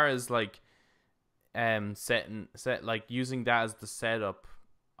as far as like like using that as the setup,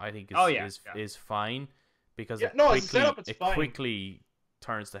 I think is fine, because it quickly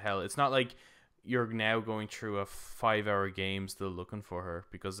turns to hell. It's not like you're now going through a 5-hour game still looking for her,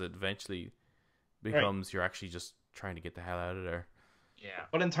 because it eventually becomes you're actually just trying to get the hell out of there. Yeah.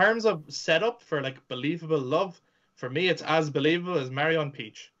 But in terms of setup for like believable love, for me it's as believable as Mario and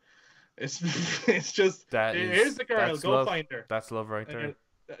Peach. It's just here's the girl, go love. Find her. That's love right there.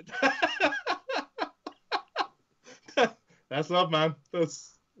 That's love, man.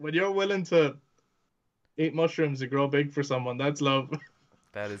 That's when you're willing to eat mushrooms to grow big for someone. That's love.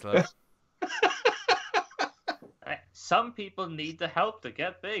 That is love. Some people need the help to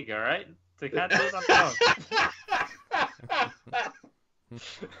get big, all right? They can't do it on their own.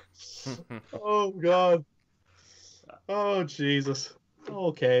 Oh God. Oh Jesus.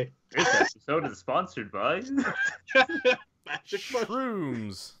 Okay. This episode is sponsored by Magic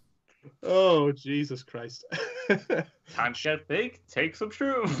Shrooms. Oh Jesus Christ. Time to get big, take some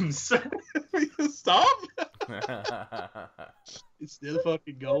shrooms. Stop. It's still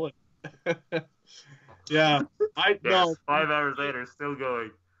fucking going. Yeah, I no. 5 hours later, still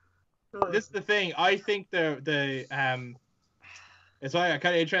going. This is the thing. I think it's why I'm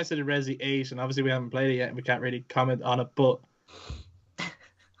kind of interested in Resi 8, and obviously we haven't played it yet, and we can't really comment on it. But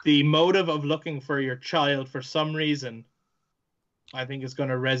the motive of looking for your child for some reason, I think is going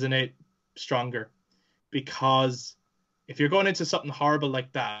to resonate stronger, because if you're going into something horrible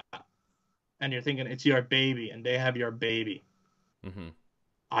like that, and you're thinking it's your baby, and they have your baby,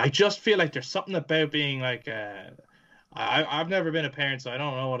 I just feel like there's something about being like I've never been a parent, so I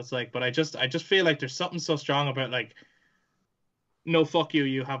don't know what it's like, but I just feel like there's something so strong about like, no, fuck you,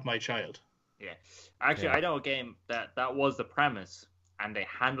 you have my child. Yeah, actually, I know a game that was the premise, and they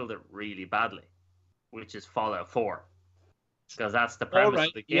handled it really badly, which is Fallout 4, because that's the premise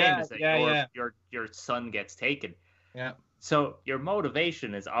of the game, is that your son gets taken. Yeah. So your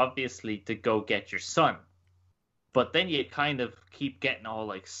motivation is obviously to go get your son, but then you kind of keep getting all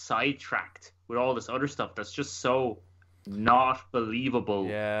like sidetracked with all this other stuff that's just so not believable.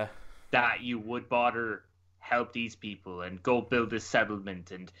 Yeah. That you would bother help these people and go build this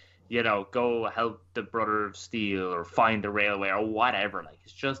settlement and, you know, go help the Brother of Steel or find the railway or whatever. Like,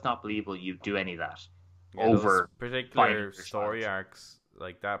 it's just not believable you do any of that over those particular story arcs,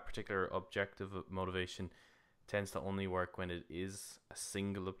 like that particular objective of motivation tends to only work when it is a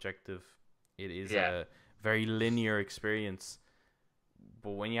single objective. It is a very linear experience.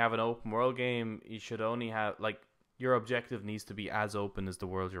 But when you have an open world game, you should only have, like, your objective needs to be as open as the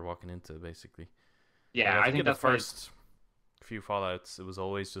world you're walking into, basically. Yeah, like, I think the that's first few Fallouts, it was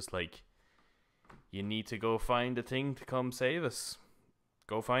always just like, you need to go find a thing to come save us.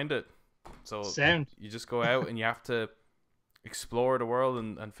 Go find it. So you just go out and you have to explore the world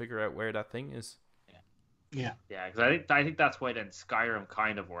and figure out where that thing is. Yeah, because I think that's why then Skyrim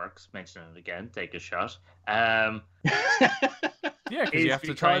kind of works. Mention it again, take a shot. Yeah, because you have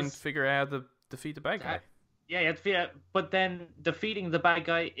to try and figure out how to defeat the bad guy. Yeah, you have to defeat it, but then defeating the bad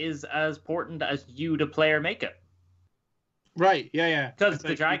guy is as important as you, the player, make it. Right. Yeah. Because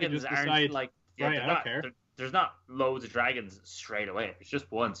the dragons aren't like. Yeah, right, I don't care. There's not loads of dragons straight away. It's just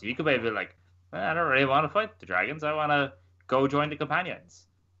one. So you could maybe be like, I don't really want to fight the dragons. I want to go join the companions.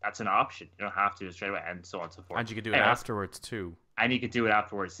 That's an option. You don't have to straight away, and so on and so forth. And you could do it afterwards too. And you could do it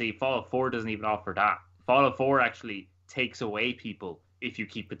afterwards. See, Fallout 4 doesn't even offer that. Fallout 4 actually takes away people if you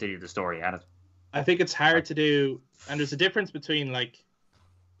keep continuing the story. And I think it's hard to do, and there's a difference between like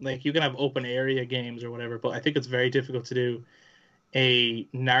you can have open area games or whatever, but I think it's very difficult to do a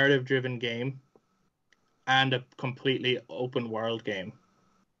narrative-driven game and a completely open world game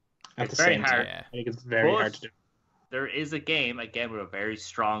at the same time. Yeah. I think it's very hard to do. There is a game, again, with a very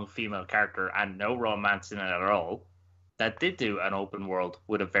strong female character and no romance in it at all, that did do an open world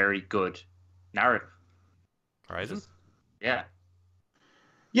with a very good narrative. Horizon? Yeah.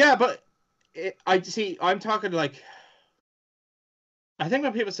 Yeah, but I'm talking like, I think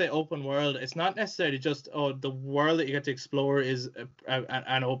when people say open world, it's not necessarily just, the world that you get to explore is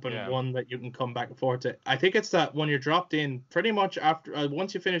an open one that you can come back and forth to. I think it's that when you're dropped in, pretty much after,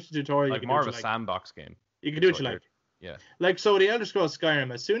 once you finish the tutorial, like more of a sandbox game. You can do what you like. Yeah. Like, so the Elder Scrolls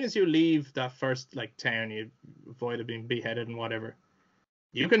Skyrim, as soon as you leave that first like town, you avoid being beheaded and whatever,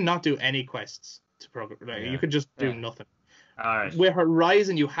 you can not do any quests to progress. Like, you could just do nothing. All right. With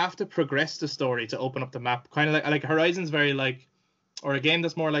Horizon, you have to progress the story to open up the map. Kind of like Horizon's very like, or a game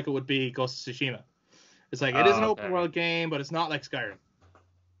that's more like it would be Ghost of Tsushima. It's like, it is an open world game, but it's not like Skyrim.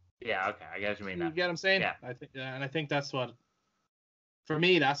 Yeah, okay, I get what you mean. You get what I'm saying? Yeah. I think that's what, for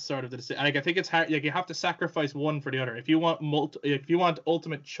me, that's sort of the decision. Like, I think it's hard. Like, you have to sacrifice one for the other. If you want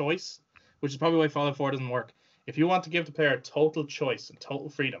ultimate choice, which is probably why Fallout 4 doesn't work. If you want to give the player total choice and total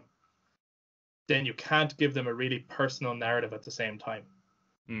freedom, then you can't give them a really personal narrative at the same time.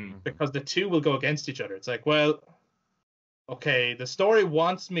 Because the two will go against each other. It's like, well, okay, the story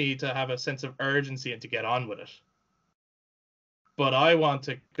wants me to have a sense of urgency and to get on with it, but I want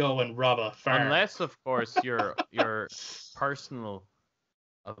to go and rob a farm. Unless, of course, your personal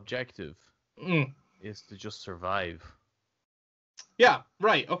objective is to just survive. Yeah,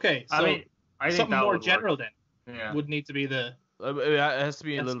 right. Okay. So I think something more general work. then would need to be the. It has to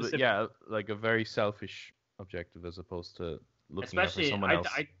be a little specific. bit, like a very selfish objective as opposed to looking out for someone else.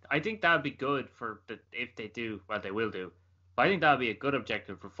 I think that would be good for if they do, well, they will do. But I think that would be a good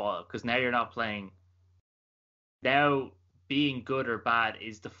objective for Fallout, because now you're not playing. Now, being good or bad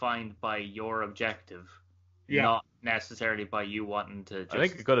is defined by your objective, not necessarily by you wanting to. I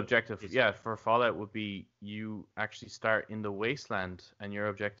think a good objective, for Fallout would be you actually start in the wasteland, and your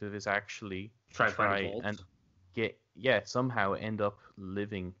objective is actually try and somehow end up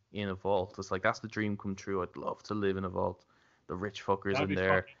living in a vault. It's like, that's the dream come true. I'd love to live in a vault. the rich fuckers That'd in be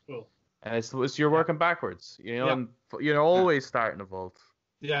there. fucking cool. And it's you're working backwards, Yeah. and you're always starting a vault.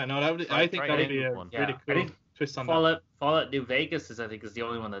 Yeah, no, that would. Try- I think try that would ending be a one. really I cool think twist on that. Fallout New Vegas is the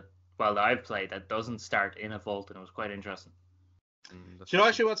only one that I've played that doesn't start in a vault, and it was quite interesting. Do you know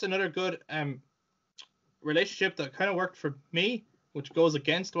actually what's another good relationship that kind of worked for me, which goes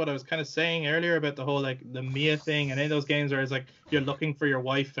against what I was kind of saying earlier about the whole like the Mia thing and in those games where it's like you're looking for your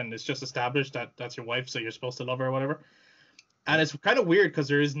wife and it's just established that that's your wife, so you're supposed to love her or whatever. And it's kind of weird because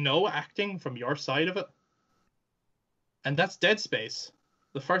there is no acting from your side of it. And that's Dead Space,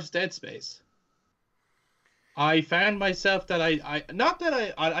 the first Dead Space. I found myself that I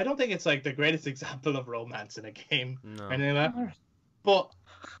don't think it's like the greatest example of romance in a game or anything like that, but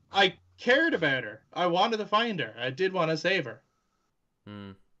I cared about her. I wanted to find her. I did want to save her.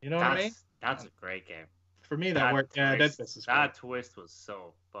 You know what I mean? That's a great game. For me, that worked. Yeah, Dead Space is great. That twist was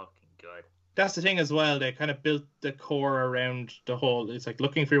so fucking good. That's the thing as well. They kind of built the core around the whole. It's like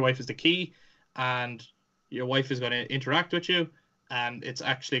looking for your wife is the key, and your wife is going to interact with you, and it's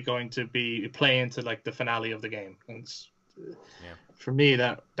actually going to be play into like the finale of the game. And for me,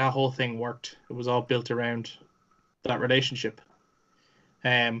 that whole thing worked. It was all built around that relationship.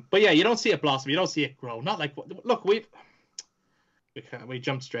 But yeah, you don't see it blossom. You don't see it grow. Not like look, we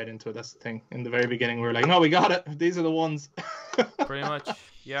jumped straight into it. That's the thing. In the very beginning, we were like, no, we got it. These are the ones. Pretty much,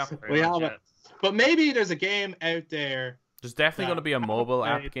 yeah. We have it. But maybe there's a game out there. There's definitely going to be a mobile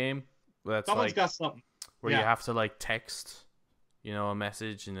app game that's someone's got something where you have to like text, a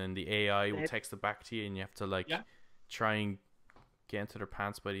message, and then the AI will text it back to you, and you have to like try and get into their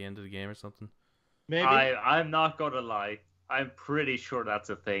pants by the end of the game or something. Maybe. I'm not gonna lie. I'm pretty sure that's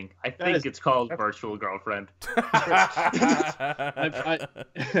a thing. I think it's called Virtual Girlfriend.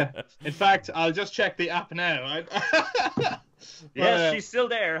 In fact, I'll just check the app now. Yeah, she's still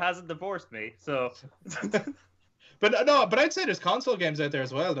there. Hasn't divorced me. So. But I'd say there's console games out there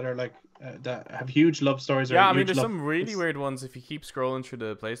as well that are like that have huge love stories. Yeah, I mean, there's some really weird ones. If you keep scrolling through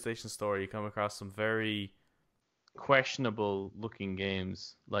the PlayStation Store, you come across some very questionable looking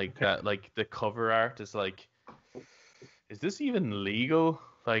games that. Like the cover art is like. Is this even legal?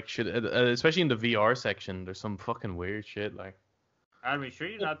 Like, especially in the VR section, there's some fucking weird shit. Like, are you sure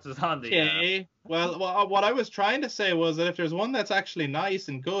you're not just on the? Okay. Well, what I was trying to say was that if there's one that's actually nice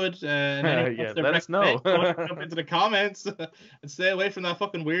and good, let us know. Jump into the comments and stay away from that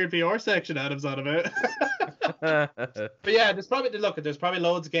fucking weird VR section Adam's on about. But yeah, there's probably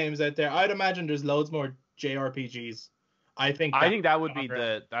loads of games out there. I'd imagine there's loads more JRPGs. I think that would be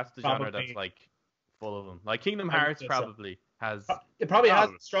that's the genre that's like. Full of them. Like Kingdom Hearts probably has. It probably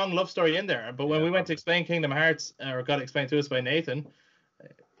has a strong love story in there. But when we went to explain Kingdom Hearts, or got explained to us by Nathan,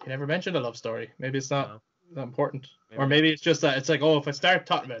 he never mentioned a love story. Maybe it's not that important, or maybe it's just that it's like, oh, if I start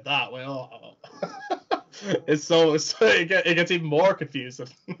talking about that, well, it gets even more confusing.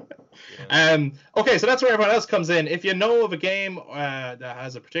 Okay, so that's where everyone else comes in. If you know of a game that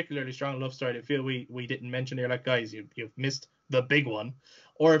has a particularly strong love story that you feel we didn't mention, you're like, guys, you've missed the big one.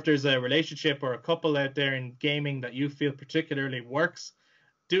 Or if there's a relationship or a couple out there in gaming that you feel particularly works,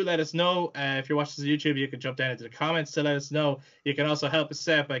 do let us know. If you're watching this on YouTube, you can jump down into the comments to let us know. You can also help us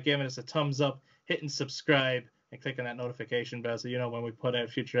out by giving us a thumbs up, hitting subscribe, and clicking that notification bell so you know when we put out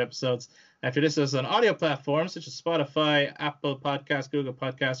future episodes. If you're listening to us on audio platforms such as Spotify, Apple Podcasts, Google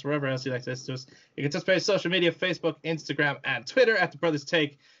Podcasts, wherever else you like to listen to us, you can participate in social media, Facebook, Instagram, and Twitter at The Brothers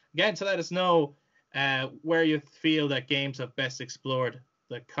Take. Again, to let us know where you feel that games have best explored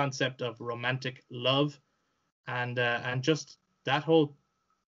the concept of romantic love and just that whole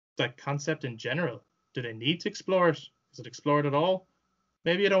concept in general. Do they need to explore it? Is it explored at all?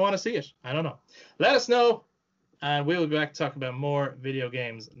 Maybe you don't want to see it. I don't know. Let us know, and we'll be back to talk about more video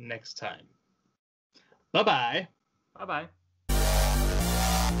games next time. Bye-bye. Bye-bye.